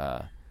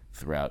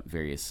throughout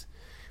various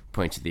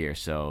points of the year.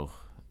 So,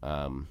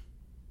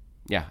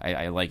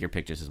 I like your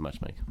pick just as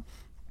much, Mike.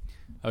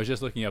 I was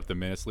just looking up the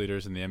minutes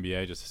leaders in the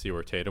NBA just to see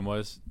where Tatum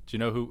was. Do you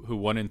know who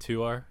 1 and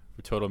 2 are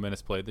for total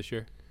minutes played this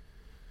year?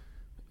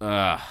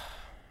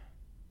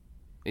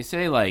 They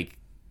say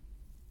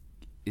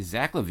is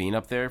Zach LaVine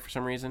up there for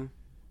some reason?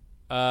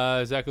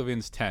 Zach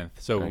LaVine's 10th.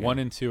 So Okay. 1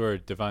 and 2 are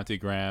Devontae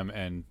Graham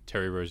and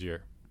Terry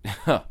Rozier.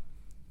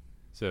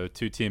 So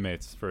 2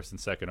 teammates, first and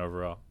second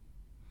overall.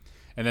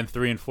 And then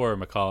 3 and 4 are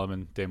McCollum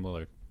and Dame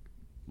Lillard.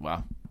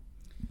 Wow.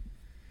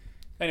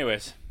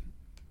 Anyways.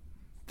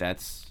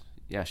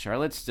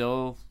 Charlotte's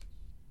still,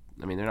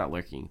 they're not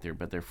lurking,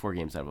 but they're 4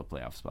 games out of a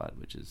playoff spot,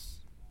 which is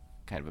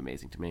kind of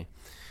amazing to me.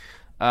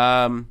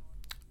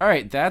 All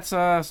right, that's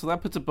so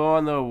that puts a bow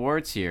on the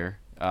awards here.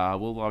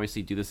 We'll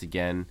obviously do this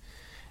again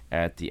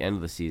at the end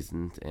of the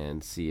season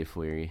and see if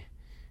we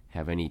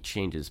have any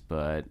changes.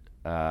 But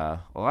a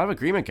lot of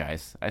agreement,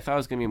 guys. I thought it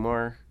was gonna be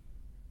more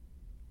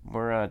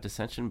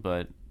dissension,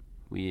 but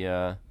we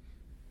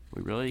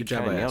really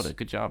kind of nailed it.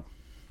 Good job.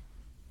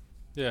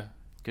 Yeah.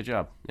 Good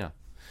job. Yeah.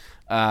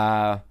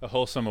 A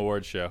wholesome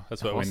award show.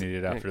 That's what we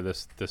needed after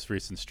this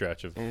recent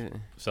stretch of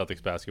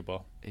Celtics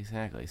basketball.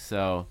 Exactly.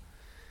 So.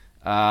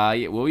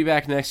 We'll be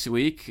back next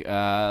week,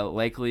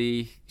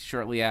 likely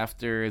shortly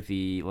after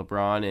the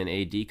LeBron and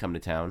AD come to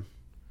town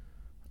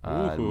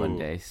on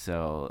Monday.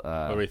 So,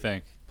 what do we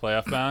think?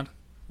 Playoff bound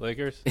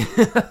Lakers?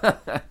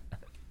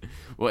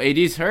 Well,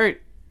 AD's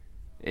hurt.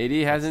 AD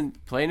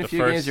hasn't played in a few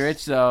games, Rich.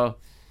 So,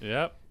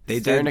 yep, they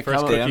did. I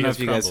don't know if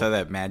you guys saw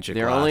that Magic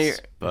loss,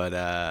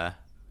 but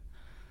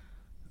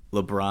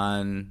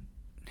LeBron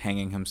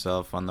hanging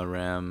himself on the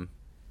rim,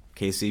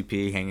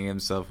 KCP hanging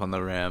himself on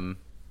the rim.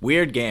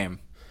 Weird game.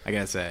 I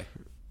gotta say,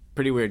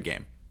 pretty weird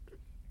game.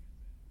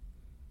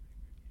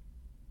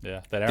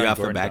 Yeah, that the off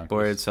the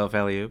backboard self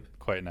alley-oop,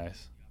 quite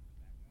nice.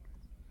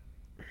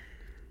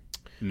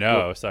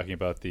 No, I was talking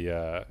about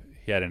the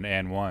he had an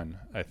and one,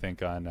 I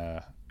think on.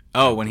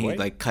 When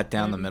he cut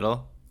down the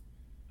middle.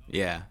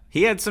 Yeah,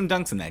 he had some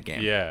dunks in that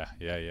game. Yeah.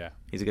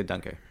 He's a good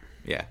dunker.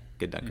 Yeah,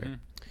 good dunker. Mm-hmm.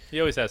 He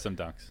always has some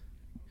dunks.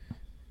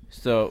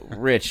 So,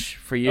 Rich,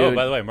 for you. Oh,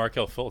 by the way,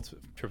 Markelle Fultz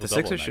triple-double. The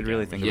Sixers should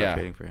really think about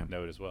trading for him.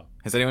 Note as well.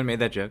 Has anyone made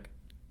that joke?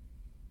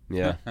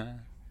 Yeah.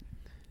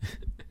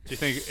 Do you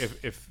think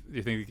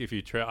if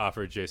you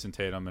offered Jason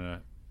Tatum in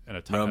a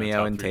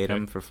Romeo and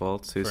Tatum for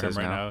Fultz, who says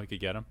right no? now, you could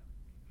get him.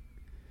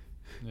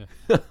 Yeah.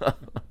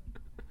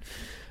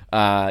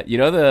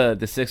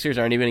 The Sixers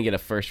aren't even gonna get a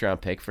first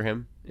round pick for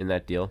him in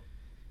that deal.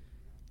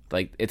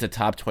 It's a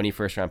top 20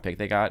 first round pick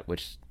they got,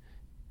 which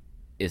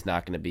is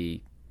not gonna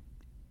be.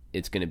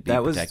 It's gonna be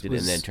protected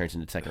and then turns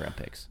into second round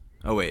picks.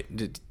 Oh wait,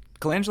 did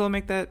Colangelo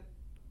make that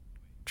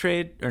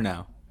trade or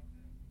no?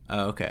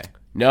 Oh, okay.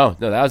 No,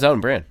 that was out in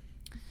Brand.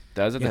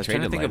 That was at the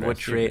trade deadline. I'm trying to think of what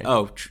trade.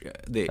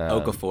 The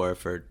Okafor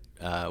for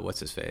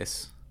what's his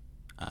face,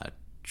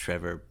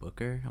 Trevor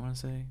Booker. I want to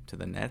say to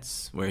the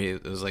Nets, where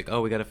it was we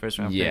got a first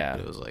round pick.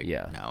 But it was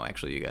no,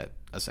 actually you got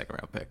a second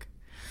round pick.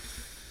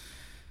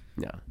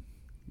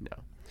 No.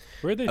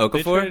 Where they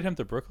Okafor? traded him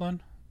to Brooklyn?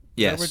 Is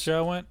Yes. that where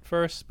Joe went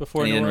first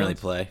before And he New didn't really Orleans?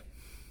 play.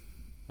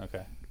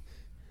 Okay.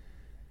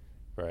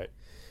 Right.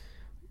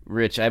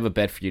 Rich, I have a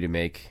bet for you to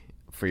make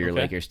for your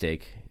Okay. Lakers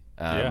stake.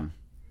 Yeah.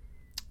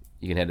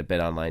 You can head to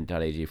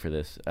betonline.ag for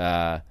this.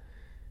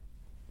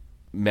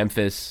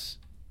 Memphis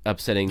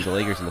upsetting the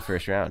Lakers in the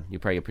first round. You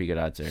probably get pretty good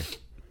odds there.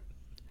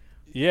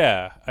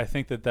 Yeah, I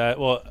think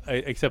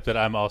except that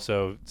I'm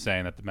also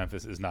saying that the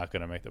Memphis is not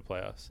going to make the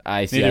playoffs.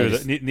 I see.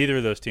 Neither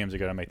of those teams are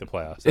going to make the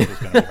playoffs. That's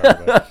what's going to be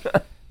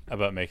hard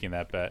about making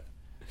that bet.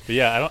 But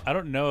yeah, I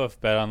don't know if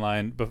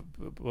BetOnline.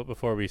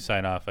 Before we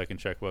sign off, I can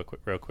check real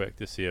quick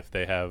to see if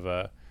they have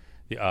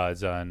the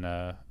odds on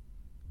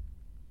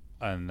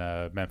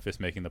Memphis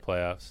making the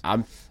playoffs.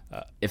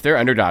 If they're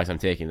underdogs, I'm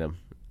taking them.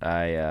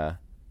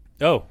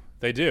 Oh,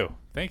 they do.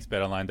 Thanks,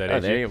 BetOnline.ag. Oh,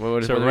 there you go.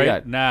 What So do we right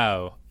got?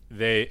 now,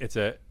 it's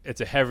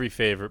a heavy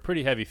favorite,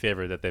 pretty heavy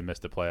favorite that they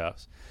missed the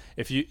playoffs.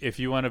 If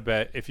you want to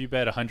bet, if you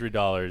bet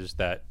 $100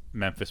 that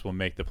Memphis will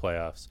make the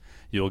playoffs,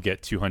 you'll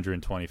get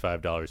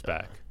 $225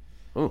 back.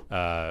 Ooh.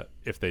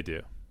 If they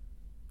do.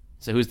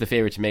 So who's the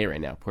favorite to make right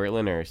now?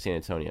 Portland or San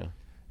Antonio?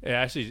 It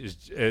actually is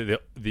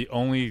the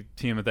only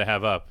team that they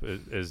have up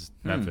is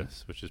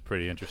Memphis, which is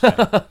pretty interesting.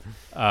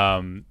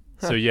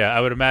 So yeah,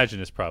 I would imagine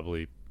it's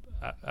probably.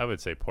 I would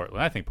say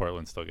Portland. I think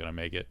Portland's still going to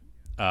make it.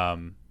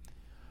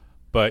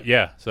 But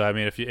yeah, so I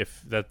mean,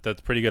 if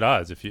that's pretty good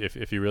odds. If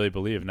you really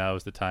believe now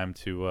is the time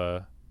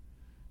to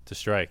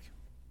strike.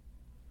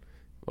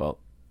 Well,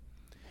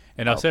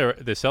 and I'll say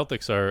the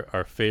Celtics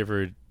are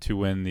favored to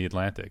win the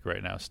Atlantic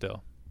right now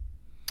still.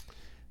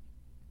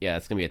 yeah,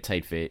 it's gonna be a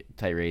tight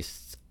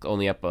race.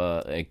 Only up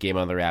a game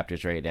on the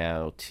Raptors right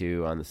now,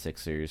 2 on the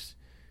Sixers.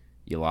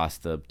 You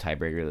lost the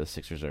tiebreaker to the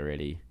Sixers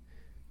already.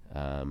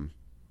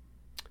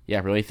 Yeah,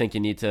 I really think you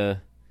need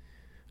to.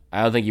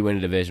 I don't think you win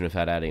a division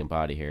without adding a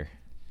body here.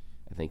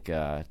 I think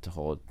to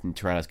hold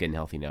Toronto's getting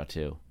healthy now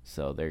too,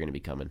 so they're going to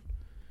be coming.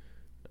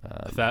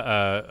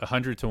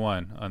 100 to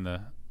 1 on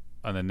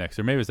the Knicks,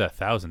 or maybe it's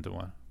 1,000 to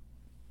 1.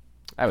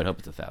 I would hope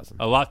it's 1,000.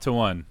 A lot to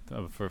 1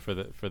 for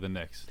the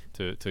Knicks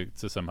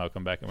to somehow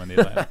come back and win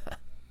the Atlantic.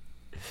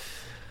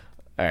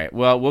 All right.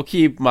 Well, we'll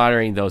keep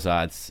monitoring those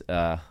odds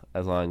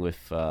along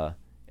with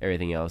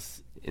everything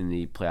else in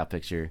the playoff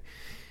picture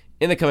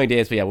in the coming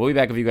days. But yeah, we'll be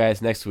back with you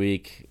guys next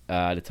week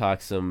to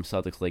talk some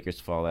Celtics-Lakers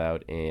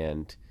fallout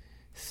and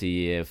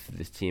see if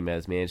this team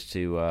has managed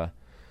to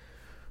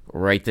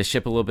right the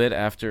ship a little bit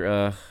after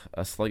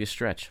a sluggish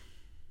stretch.